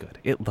looks good.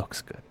 It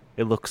looks good.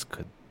 It looks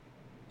good,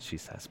 she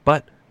says.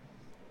 But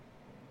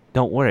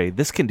don't worry,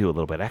 this can do a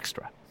little bit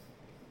extra.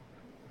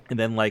 And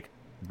then, like,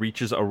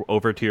 reaches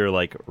over to your,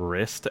 like,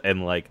 wrist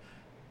and, like,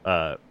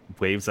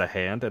 waves a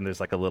hand, and there's,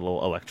 like, a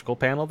little electrical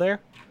panel there.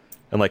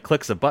 And, like,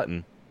 clicks a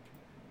button.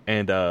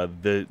 And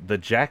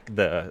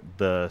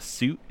the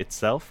suit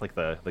itself, like,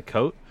 the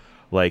coat,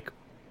 like,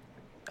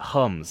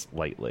 hums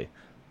lightly.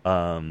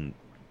 And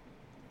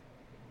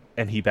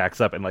he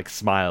backs up and like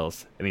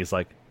smiles and he's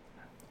like,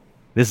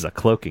 this is a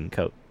cloaking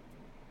coat.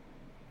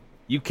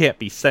 You can't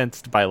be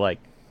sensed by like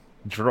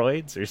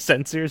droids or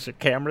sensors or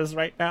cameras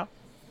right now.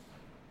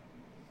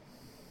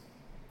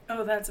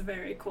 Oh, that's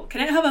very cool. Can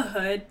it have a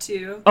hood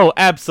too? Oh,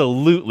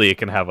 absolutely it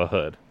can have a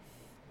hood.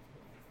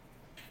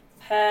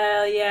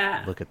 Hell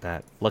yeah. Look at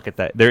that.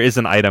 There is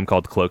an item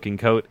called cloaking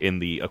coat in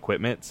the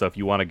equipment, so if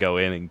you want to go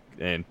in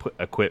and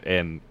equip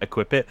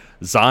it,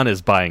 Zahn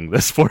is buying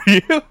this for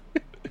you.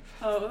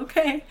 Oh,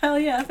 okay. Hell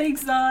yeah.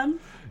 Thanks, Zahn.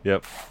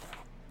 Yep.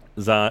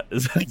 Zahn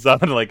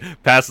like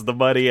passes the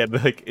money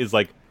and like is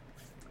like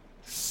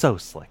so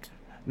slick.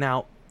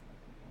 Now,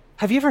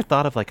 have you ever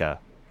thought of like a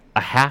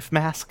half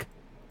mask?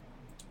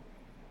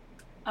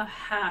 A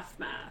half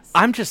mask.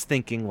 I'm just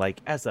thinking like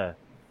as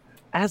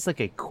like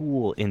a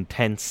cool,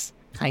 intense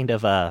kind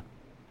of a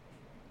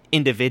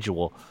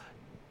individual.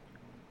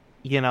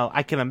 You know,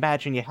 I can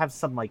imagine you have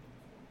some like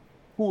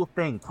cool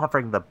thing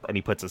covering and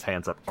he puts his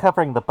hands up,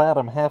 covering the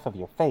bottom half of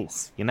your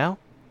face, you know?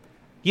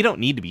 You don't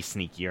need to be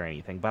sneaky or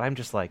anything, but I'm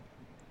just like,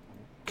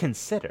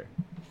 consider,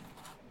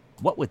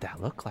 what would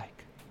that look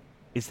like?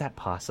 Is that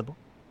possible?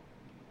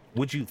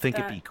 Would you think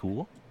it'd be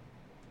cool?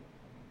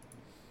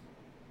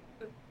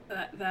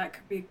 That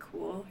could be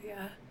cool,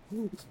 yeah.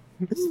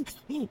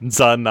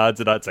 Zahn nods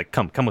and nods like,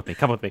 come with me,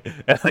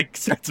 and like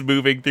starts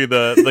moving through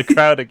the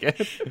crowd again.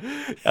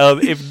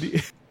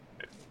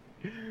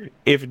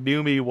 If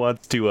Numi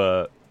wants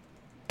to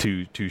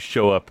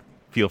show up,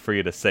 feel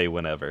free to say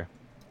whenever.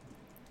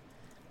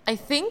 I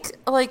think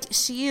like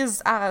she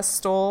is at a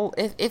stall.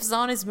 If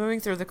Zahn is moving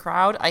through the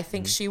crowd, I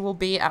think she will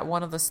be at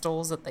one of the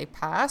stalls that they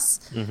pass,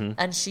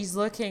 and she's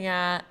looking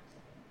at.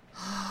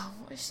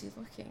 What is she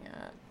looking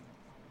at?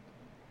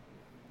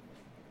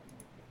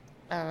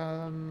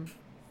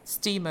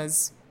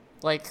 Steamers.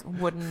 like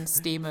wooden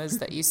steamers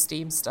that you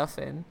steam stuff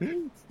in.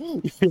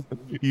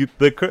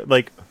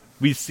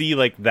 We see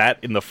like that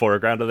in the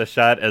foreground of the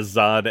shot as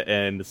Zahn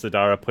and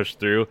Sidara push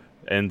through,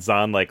 and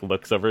Zahn like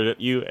looks over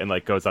at you and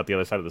like goes out the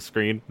other side of the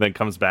screen, then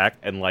comes back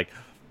and like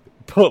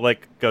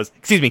goes,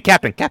 "Excuse me,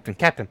 Captain."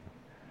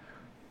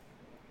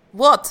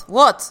 What?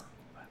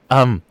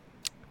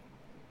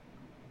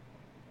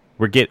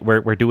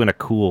 We're doing a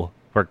cool.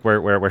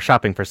 We're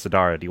shopping for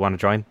Sidara. Do you want to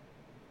join?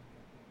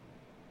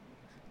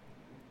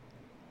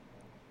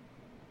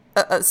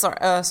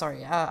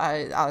 Sorry.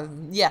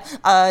 Yeah.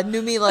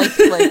 Numi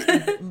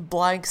like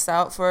blanks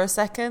out for a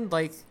second,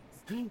 like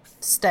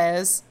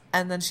stares,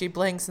 and then she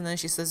blinks, and then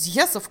she says,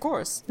 "Yes, of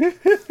course."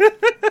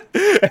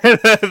 And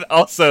then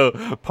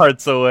also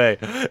parts away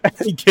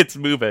and gets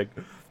moving,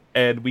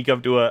 and we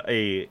come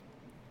to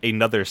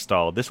another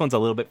stall. This one's a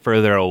little bit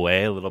further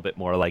away, a little bit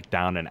more like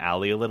down an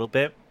alley, a little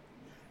bit.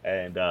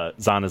 And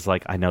Zahn is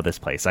like, "I know this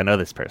place. I know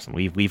this person.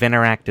 We've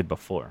interacted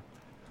before."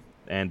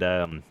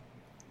 And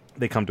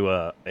they come to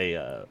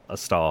a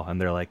stall, and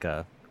they're like,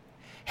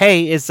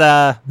 "Hey, is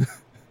oh,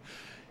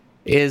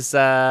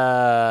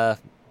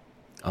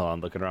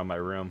 I'm looking around my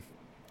room.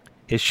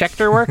 Is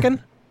Schechter working?"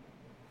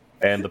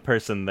 And the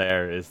person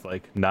there is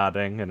like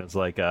nodding and is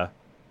like,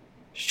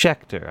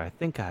 "Schechter, I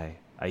think I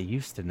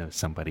used to know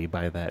somebody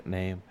by that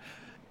name."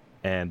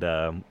 And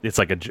it's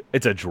like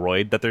it's a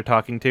droid that they're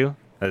talking to.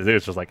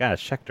 It's just like,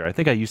 Schechter, I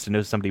think I used to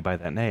know somebody by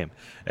that name.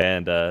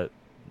 And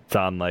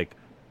Zahn like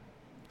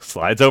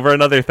slides over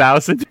another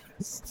 1,000,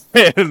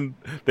 and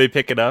they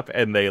pick it up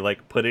and they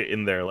like put it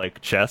in their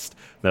like chest.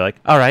 They're like,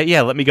 "All right,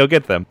 yeah, let me go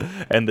get them."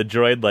 And the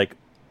droid like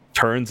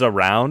turns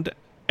around,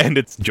 and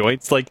its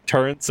joints like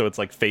turn, so it's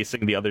like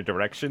facing the other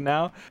direction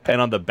now. And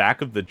on the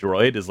back of the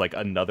droid is like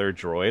another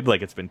droid,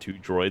 like it's been two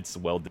droids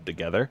welded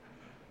together.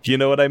 Do you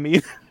know what I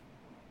mean?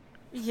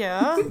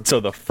 Yeah. So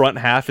the front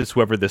half is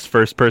whoever this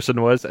first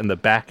person was, and the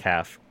back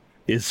half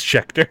is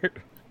Schechter.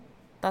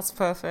 That's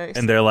perfect.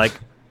 And they're like,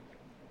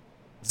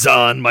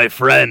 "Zahn, my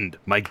friend,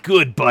 my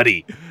good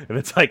buddy." And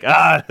it's like,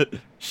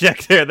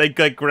 Schechter. They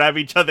like grab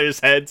each other's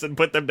heads and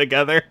put them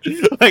together.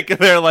 Like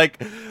they're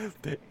like,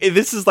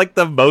 this is like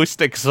the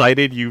most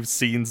excited you've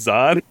seen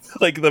Zahn.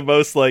 Like the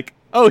most like,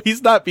 oh,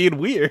 he's not being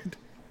weird.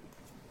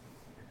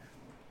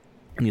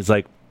 And he's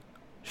like,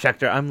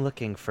 "Schechter, I'm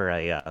looking for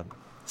a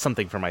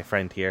something for my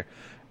friend here.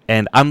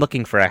 And I'm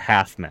looking for a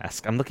half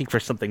mask. I'm looking for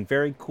something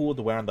very cool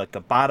to wear on like the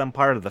bottom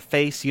part of the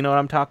face. You know what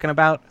I'm talking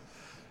about?"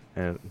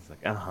 And he's like,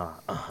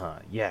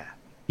 yeah.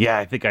 Yeah,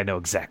 I think I know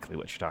exactly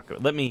what you're talking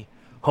about. Let me,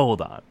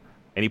 hold on.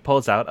 And he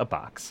pulls out a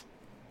box.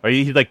 Or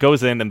he like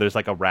goes in, and there's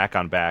like a rack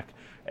on back.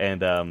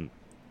 And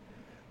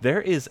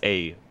there is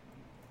a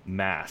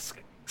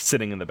mask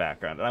sitting in the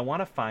background. And I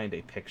want to find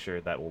a picture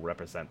that will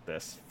represent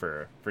this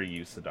for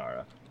you,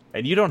 Sidara.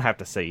 And you don't have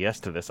to say yes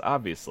to this,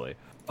 obviously.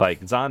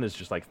 Like, Zahn is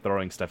just like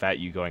throwing stuff at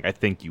you going, "I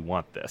think you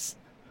want this."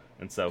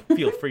 And so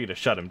feel free to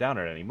shut him down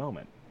at any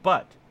moment.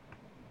 But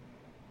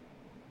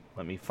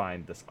let me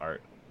find this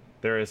art.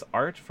 There is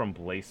art from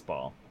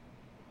Blaseball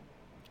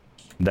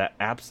that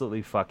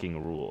absolutely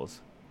fucking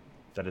rules.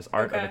 That is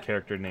art of a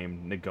character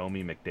named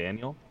Nagomi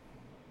McDaniel.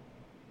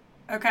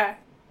 Okay.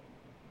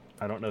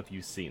 I don't know if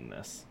you've seen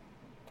this.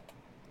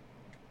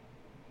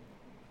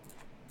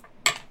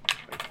 Let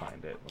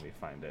me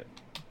find it.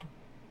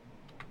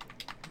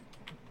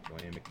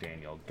 Nagomi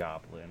McDaniel,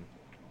 Goblin.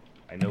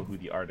 I know who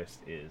the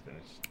artist is, and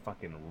it just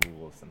fucking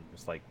rules. I'm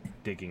just like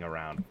digging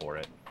around for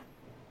it.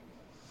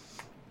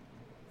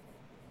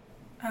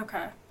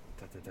 Okay.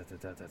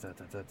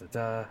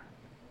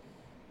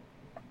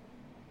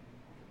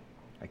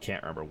 I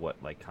can't remember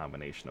what like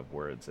combination of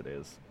words it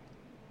is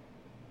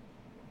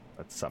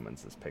that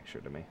summons this picture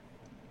to me.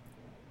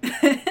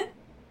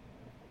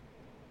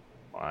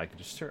 Well, I could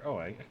just search. Oh,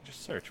 I could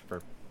just search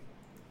for.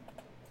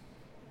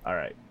 All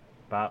right,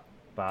 bop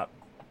bop.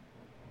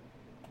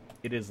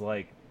 It is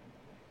like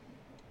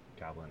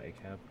Goblin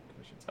ACAB.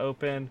 It's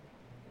open.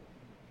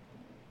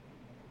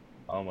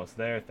 Almost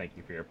there. Thank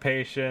you for your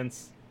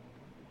patience.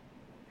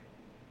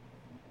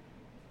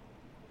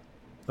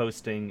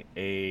 Posting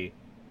a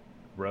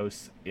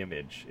gross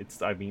image.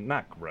 It's, I mean,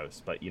 not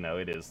gross, but, you know,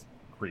 it is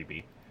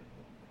creepy.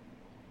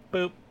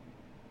 Boop.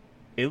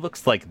 It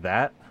looks like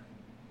that.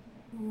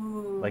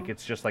 Ooh. Like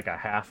it's just like a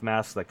half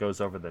mask that goes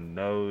over the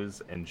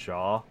nose and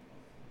jaw.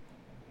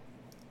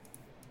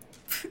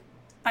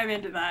 I'm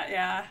into that,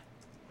 yeah.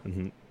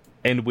 Mm-hmm.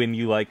 And when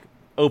you, like,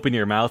 open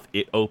your mouth,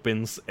 it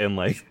opens and,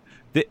 like,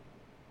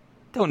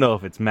 don't know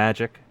if it's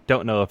magic,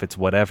 don't know if it's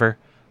whatever,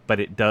 but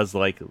it does,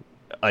 like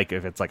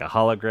if it's like a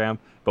hologram,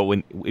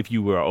 but if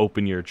you were to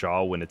open your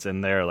jaw when it's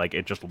in there, like,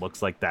 it just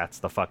looks like that's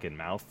the fucking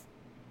mouth.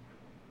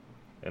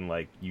 And,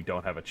 like, you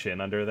don't have a chin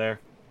under there.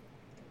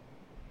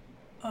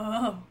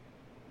 Oh.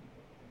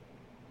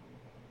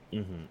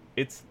 Mm-hmm.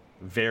 It's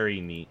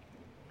very neat.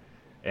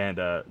 And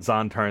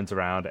Zahn turns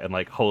around and,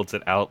 like, holds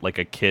it out like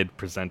a kid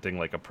presenting,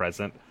 like, a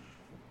present.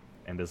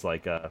 And is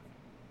like,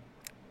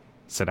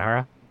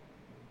 Sidara?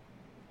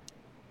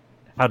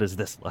 How does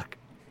this look?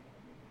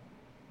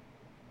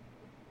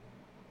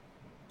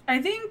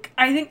 I think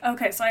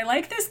okay, so I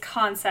like this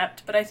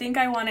concept, but I think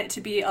I want it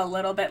to be a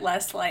little bit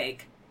less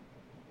like,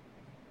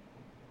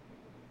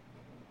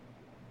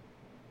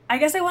 I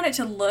guess I want it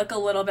to look a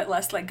little bit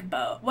less like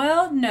Bode.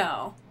 Well,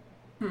 no.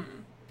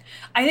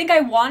 I think I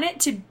want it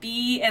to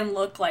be and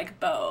look like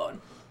Bode.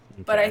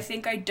 Okay. But I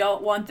think I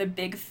don't want the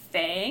big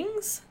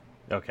fangs.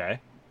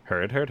 Okay.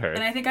 Heard.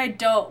 And I think I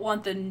don't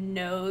want the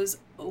nose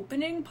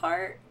opening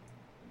part.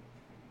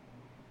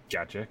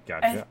 Gotcha.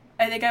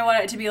 I think I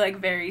want it to be like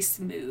very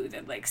smooth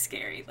and like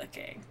scary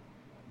looking.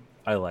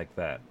 I like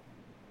that.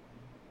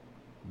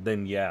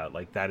 Then yeah,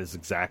 like that is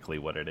exactly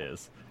what it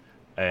is.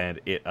 And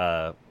it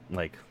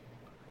like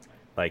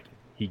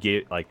he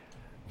gave like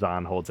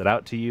Zaan holds it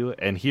out to you,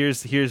 and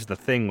here's the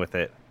thing with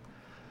it.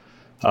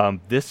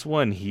 This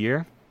one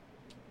here,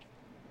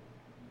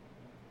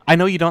 I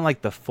know you don't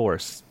like the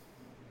Force.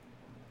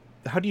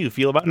 How do you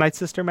feel about Night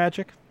Sister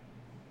magic?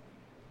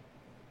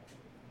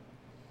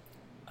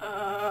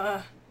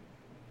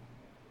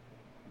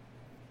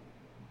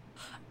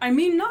 I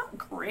mean, not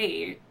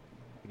great.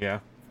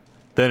 Yeah.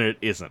 Then it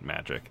isn't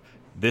magic.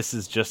 This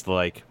is just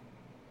like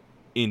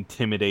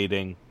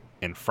intimidating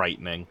and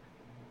frightening.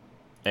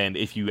 And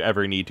if you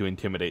ever need to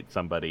intimidate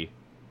somebody,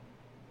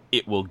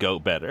 it will go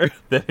better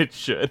than it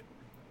should.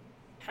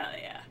 Hell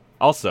yeah.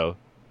 Also,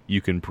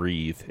 you can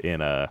breathe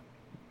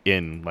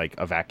in like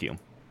a vacuum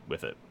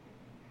with it.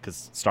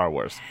 Because Star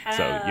Wars. Hell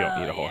so you don't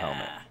need a whole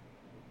helmet.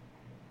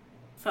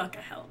 Fuck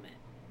a helmet.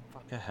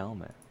 Fuck a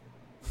helmet.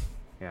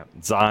 Yeah.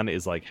 Zaan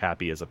is like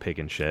happy as a pig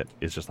and shit.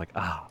 Is just like,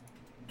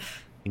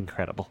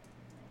 incredible.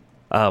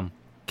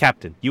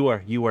 Captain, you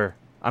were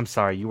I'm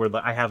sorry,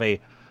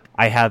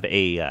 I have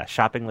a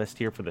shopping list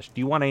here for the. Do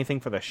you want anything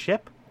for the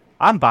ship?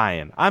 I'm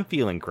buying. I'm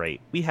feeling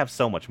great. We have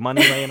so much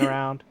money laying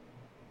around.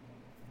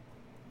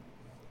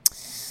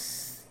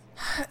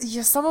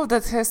 Yeah, some of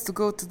that has to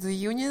go to the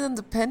union and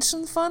the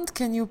pension fund.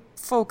 Can you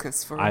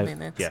focus for a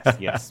minute?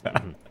 Yes.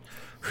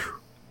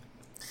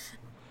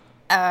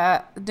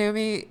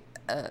 Naomi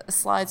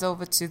slides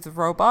over to the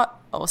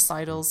robot, or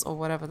Sidles, or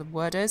whatever the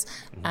word is,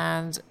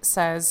 and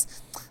says,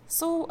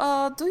 so,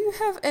 do you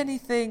have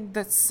anything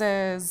that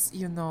says,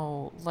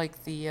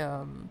 like the,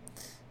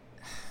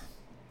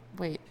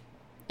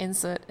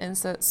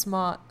 insert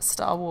smart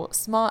Star Wars,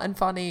 smart and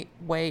funny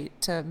way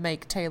to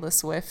make Taylor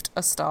Swift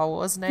a Star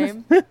Wars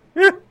name?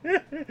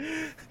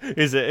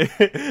 Is it?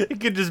 It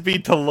could just be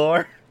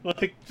Talor,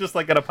 just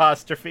like an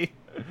apostrophe.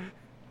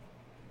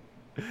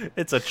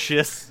 It's a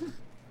chiss.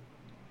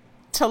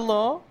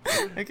 Talor?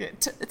 Okay,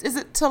 is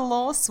it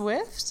Talor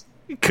Swift?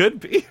 It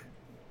could be.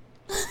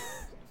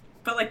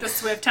 But like the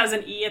Swift has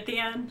an E at the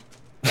end?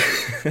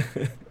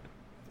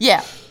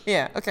 Yeah,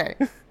 okay.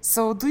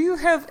 So do you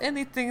have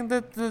anything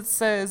that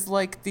says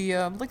like the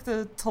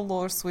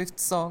Talor Swift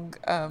song,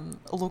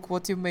 look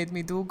what you made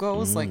me do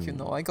goes, like,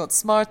 I got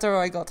smarter,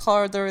 I got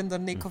harder in the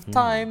nick of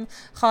time,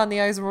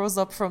 honey, I rose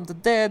up from the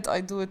dead,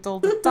 I do it all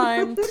the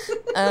time.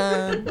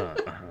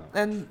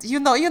 And you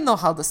know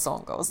how the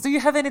song goes. Do you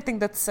have anything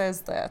that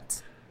says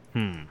that?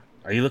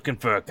 Are you looking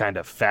for a kind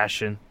of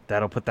fashion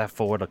that'll put that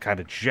forward? A kind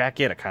of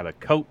jacket, a kind of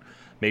coat,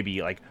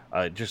 maybe like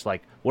just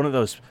like one of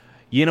those.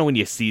 When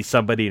you see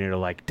somebody and you're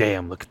like,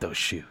 "Damn, look at those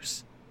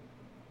shoes."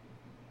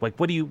 Like,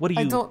 what are you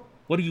looking for?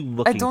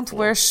 I don't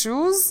wear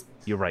shoes.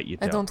 You're right. You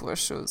don't. I don't wear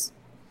shoes.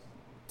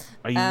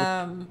 Are you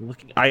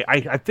looking?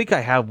 I think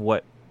I have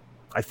what.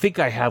 I think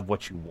I have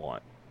what you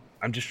want.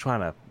 I'm just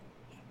trying to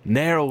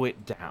narrow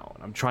it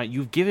down.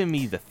 You've given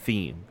me the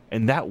theme,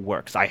 and that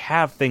works. I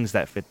have things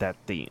that fit that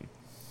theme,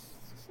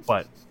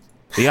 but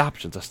the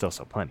options are still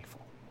so plentiful.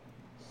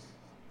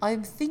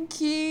 I'm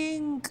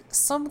thinking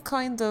some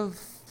kind of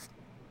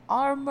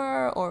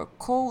armor or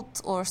coat,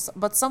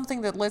 but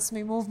something that lets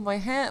me move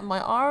my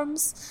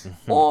arms,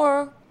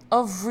 or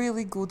a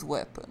really good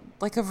weapon,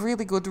 like a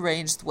really good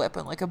ranged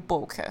weapon, like a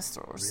bowcaster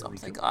or really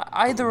something.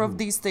 Either of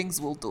these things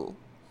will do.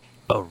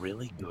 A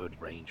really good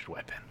ranged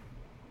weapon.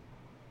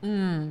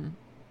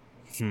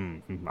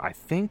 I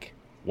think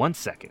 1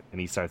 second,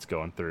 and he starts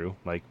going through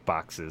like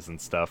boxes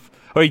and stuff.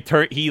 Or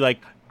he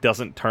like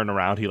doesn't turn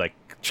around. He like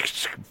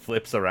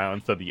flips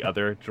around so the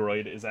other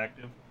droid is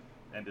active.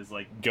 And is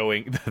like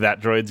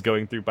that droid's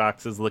going through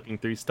boxes, looking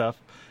through stuff.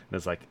 And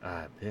it's like,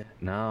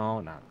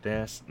 no, not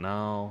this,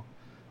 no.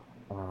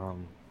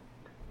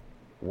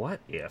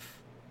 What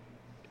if?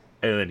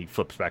 And then he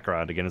flips back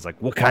around again. It's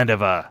like, what kind of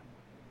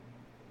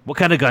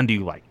gun do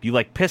you like? Do you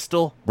like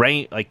pistol,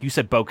 range? Like you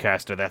said,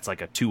 bowcaster. That's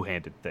like a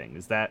two-handed thing.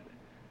 Is that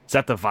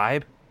the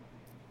vibe?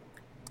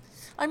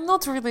 I'm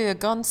not really a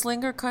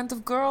gunslinger kind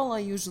of girl. I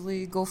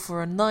usually go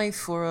for a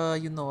knife or a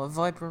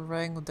viper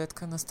ring or that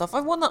kind of stuff.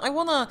 I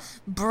wanna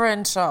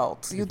branch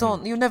out. You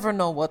never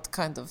know what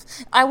kind of.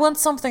 I want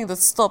something that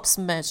stops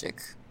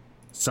magic.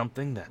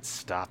 Something that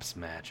stops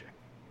magic.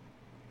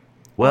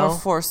 Well, or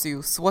force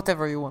use,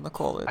 whatever you want to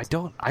call it.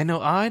 I know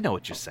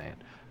what you're saying.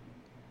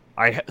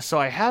 I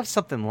have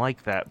something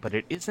like that, but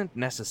it isn't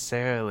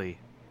necessarily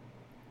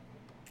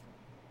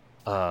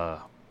a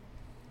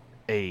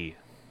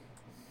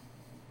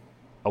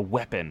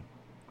weapon.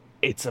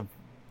 It's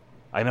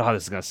I know how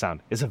this is gonna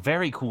sound. It's a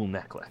very cool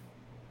necklace.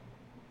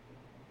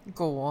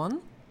 Go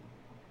on.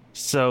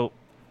 So,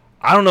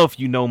 I don't know if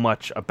you know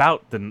much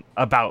about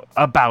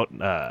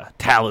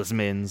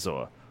talismans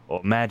or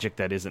magic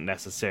that isn't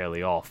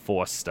necessarily all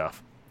Force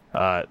stuff.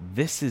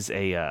 This is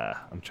a.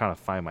 I'm trying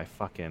to find my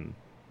fucking.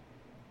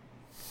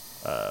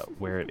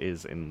 Where it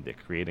is in the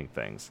creating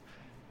things.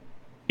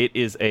 It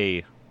is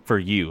a, for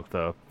you,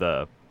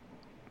 the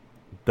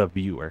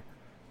viewer.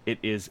 It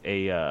is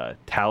a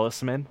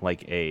talisman,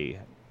 like a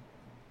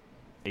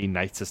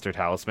Night Sister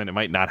talisman. It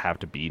might not have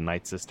to be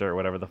Night Sister or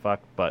whatever the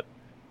fuck, but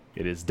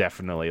it is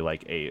definitely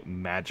like a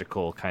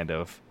magical kind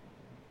of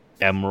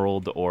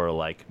emerald or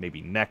like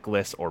maybe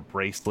necklace or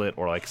bracelet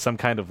or like some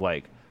kind of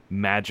like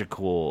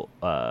magical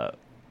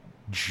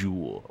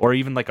jewel or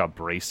even like a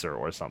bracer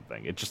or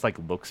something. It just like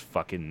looks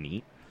fucking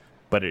neat,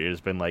 but it has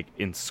been like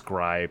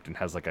inscribed and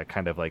has like a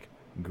kind of like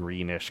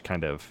greenish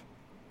kind of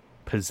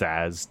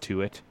pizzazz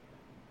to it.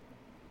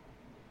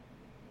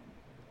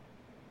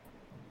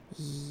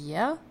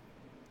 Yeah.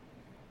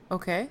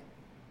 Okay.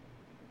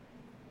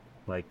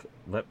 Like,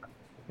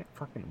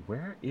 fucking,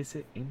 where is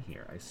it in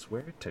here? I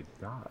swear to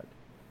God,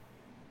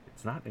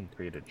 it's not in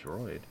Create a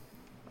Droid.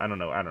 I don't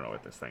know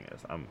what this thing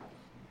is. I'm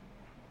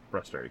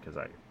frustrated because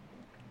I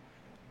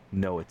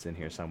know it's in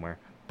here somewhere.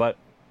 But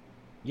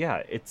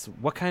yeah, it's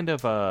what kind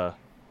of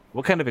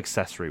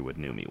accessory would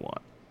Numi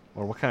want,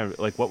 or what kind of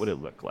like what would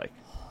it look like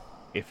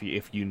if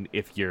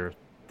your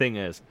thing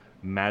is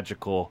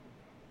magical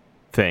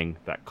thing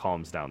that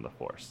calms down the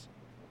Force,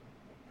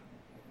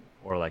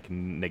 or like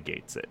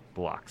negates it,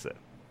 blocks it.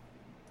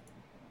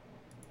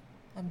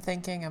 I'm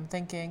thinking.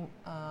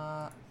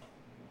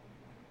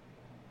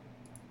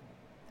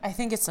 I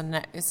think it's a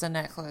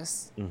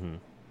necklace. Mm-hmm.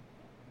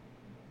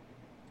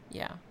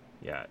 Yeah.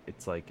 Yeah,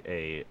 it's like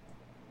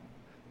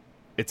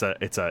it's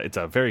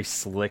a very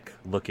slick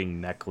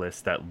looking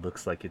necklace that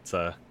looks like it's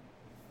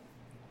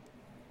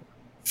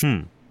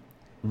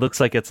looks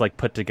like it's like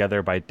put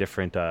together by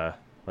different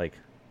like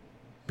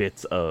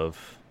bits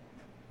of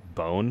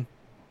bone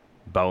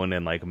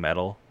and like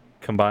metal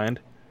combined.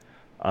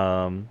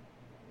 But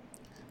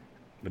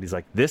he's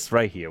like, this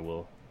right here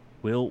will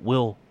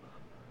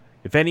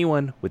if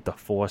anyone with the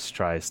Force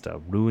tries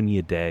to ruin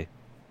your day,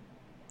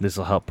 this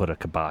will help put a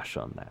kibosh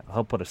on that. It'll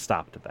help put a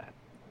stop to that.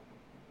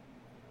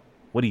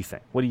 What do you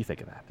think? What do you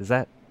think of that? Is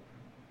that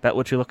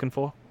what you're looking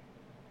for?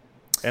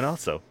 And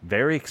also,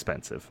 very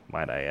expensive,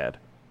 might I add.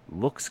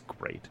 Looks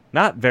great.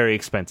 Not very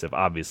expensive,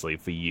 obviously,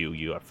 for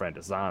you, a friend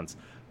of Zahn's,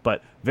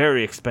 but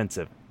very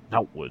expensive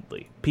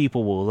outwardly.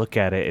 People will look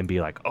at it and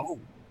be like, oh,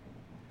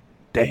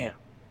 damn.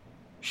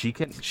 She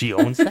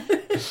owns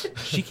that?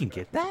 She can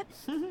get that?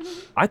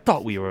 I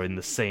thought we were in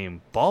the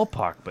same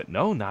ballpark, but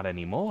no, not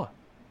anymore.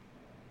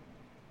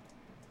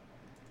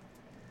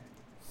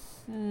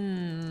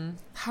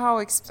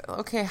 How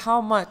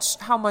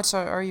much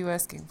are you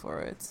asking for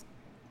it?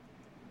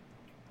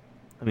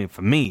 I mean,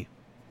 for me,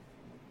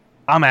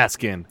 I'm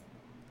asking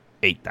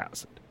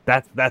 8,000.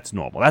 That's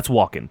normal. That's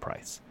walk-in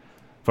price.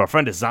 For a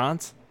friend of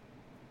Zahn's,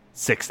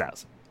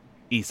 6,000.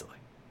 Easily.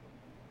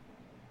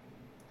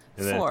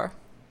 And then 4.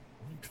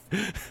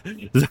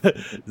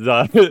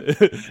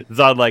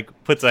 Zahn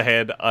like puts a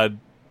hand on,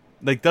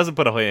 like doesn't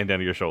put a hand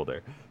on your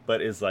shoulder,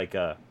 but is like,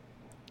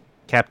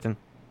 Captain,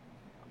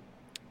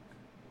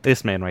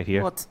 this man right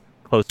here, What?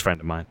 close friend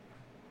of mine,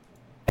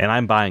 and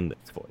I'm buying this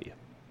for you.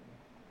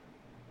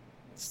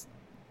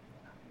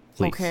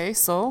 Please. Okay,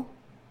 so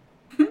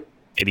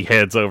And he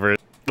hands over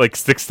like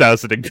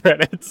 6,000 in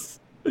credits.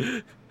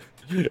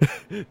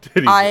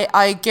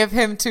 I give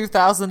him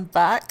 2,000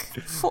 back,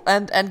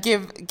 and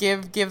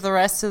give the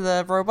rest to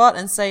the robot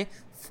and say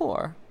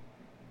 4.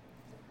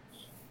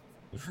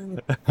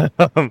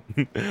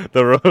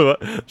 The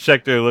robot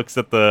Schechter looks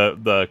at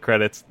the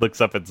credits,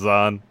 looks up at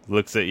Zahn,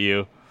 looks at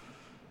you,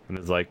 and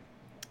is like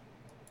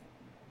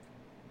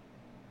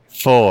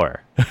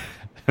 4,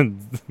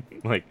 and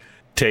like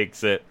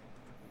takes it,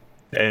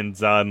 and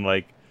Zahn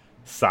like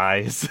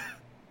sighs.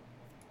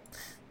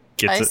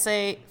 I Gets it.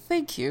 say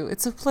thank you.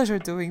 It's a pleasure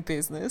doing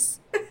business.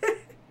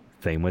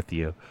 Same with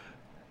you.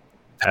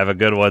 Have a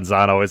good one,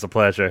 Zahn. Always a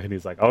pleasure. And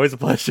he's like, always a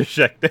pleasure,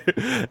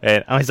 Schechter.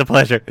 And always a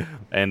pleasure.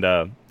 And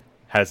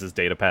has his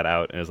data pad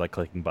out and is like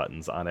clicking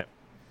buttons on it.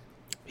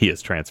 He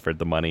has transferred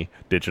the money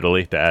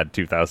digitally to add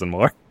 2,000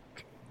 more.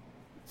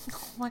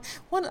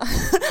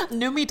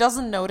 Numi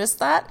doesn't notice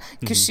that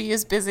because she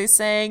is busy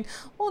saying,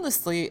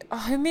 honestly,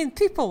 I mean,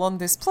 people on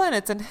this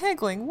planet and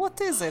haggling, what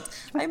is it?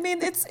 I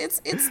mean, it's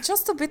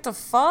just a bit of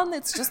fun.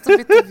 It's just a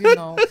bit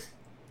of,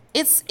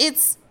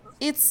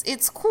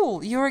 it's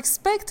cool. You're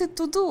expected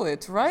to do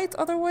it, right?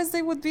 Otherwise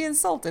they would be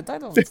insulted. I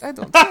don't get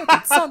it.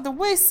 The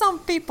way some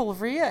people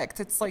react,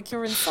 it's like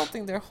you're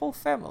insulting their whole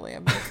family. I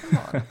mean, come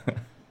on.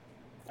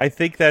 I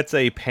think that's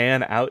a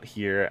pan out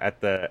here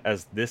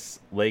as this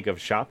leg of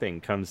shopping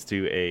comes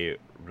to a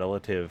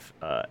relative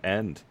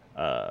end.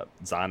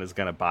 Zahn is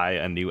going to buy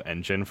a new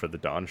engine for the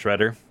Dawn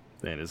Shredder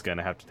and is going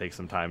to have to take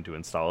some time to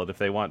install it if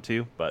they want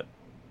to, but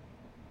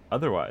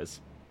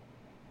otherwise.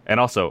 And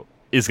also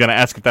is going to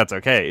ask if that's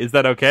okay. Is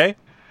that okay?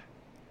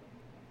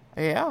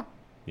 Yeah.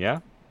 Yeah?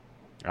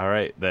 All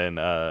right, then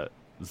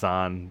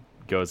Zahn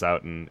goes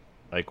out and,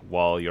 like,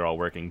 while you're all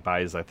working,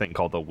 buys a thing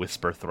called the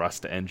Whisper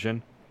Thrust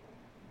Engine,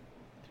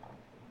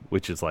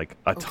 which is, like,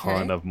 a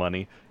ton Okay. of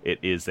money. It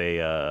is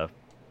it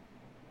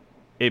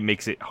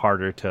makes it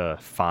harder to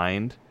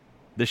find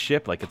the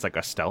ship. Like, it's like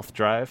a stealth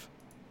drive.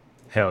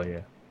 Hell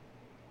yeah.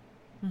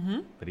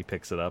 But he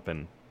picks it up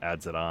and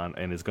adds it on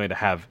and is going to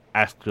have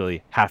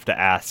to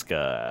ask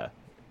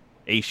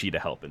Aishi to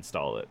help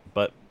install it.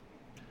 But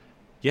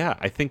yeah,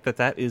 I think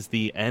that is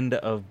the end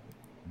of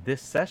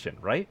this session,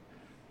 right?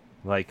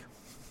 Like,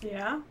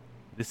 Yeah.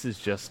 this is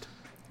just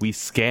we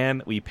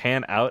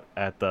pan out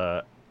at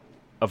the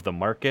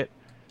market,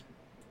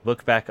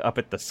 look back up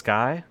at the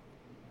sky.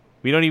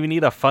 We don't even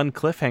need a fun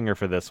cliffhanger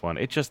for this one.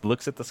 It just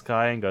looks at the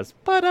sky and goes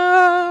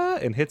 "Ba-da!"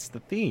 and hits the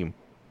theme.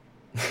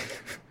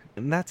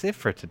 And that's it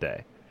for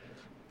today.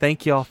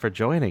 Thank you all for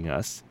joining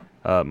us.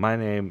 My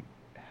name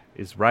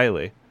is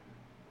Riley.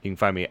 You can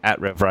find me at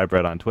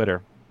RevRybread on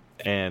Twitter.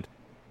 And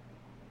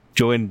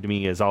joined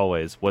me, as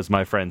always, was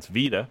my friends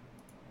Vita.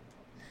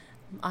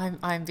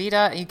 I'm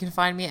Vita. You can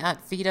find me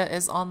at Vita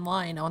is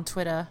online on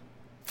Twitter.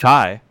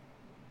 Ty.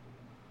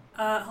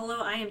 Hello,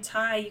 I am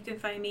Ty. You can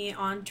find me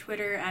on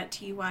Twitter at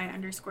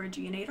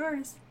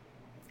TY_GN8Rs.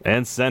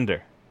 And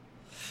Sender.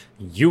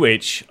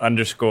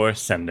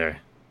 UH_sender.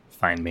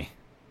 Find me.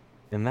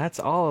 And that's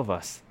all of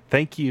us.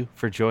 Thank you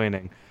for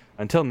joining.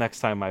 Until next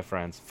time, my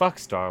friends, fuck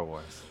Star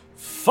Wars.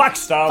 Fuck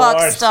Star Fuck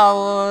Wars! Star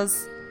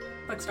Wars.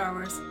 Fuck Star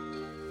Wars.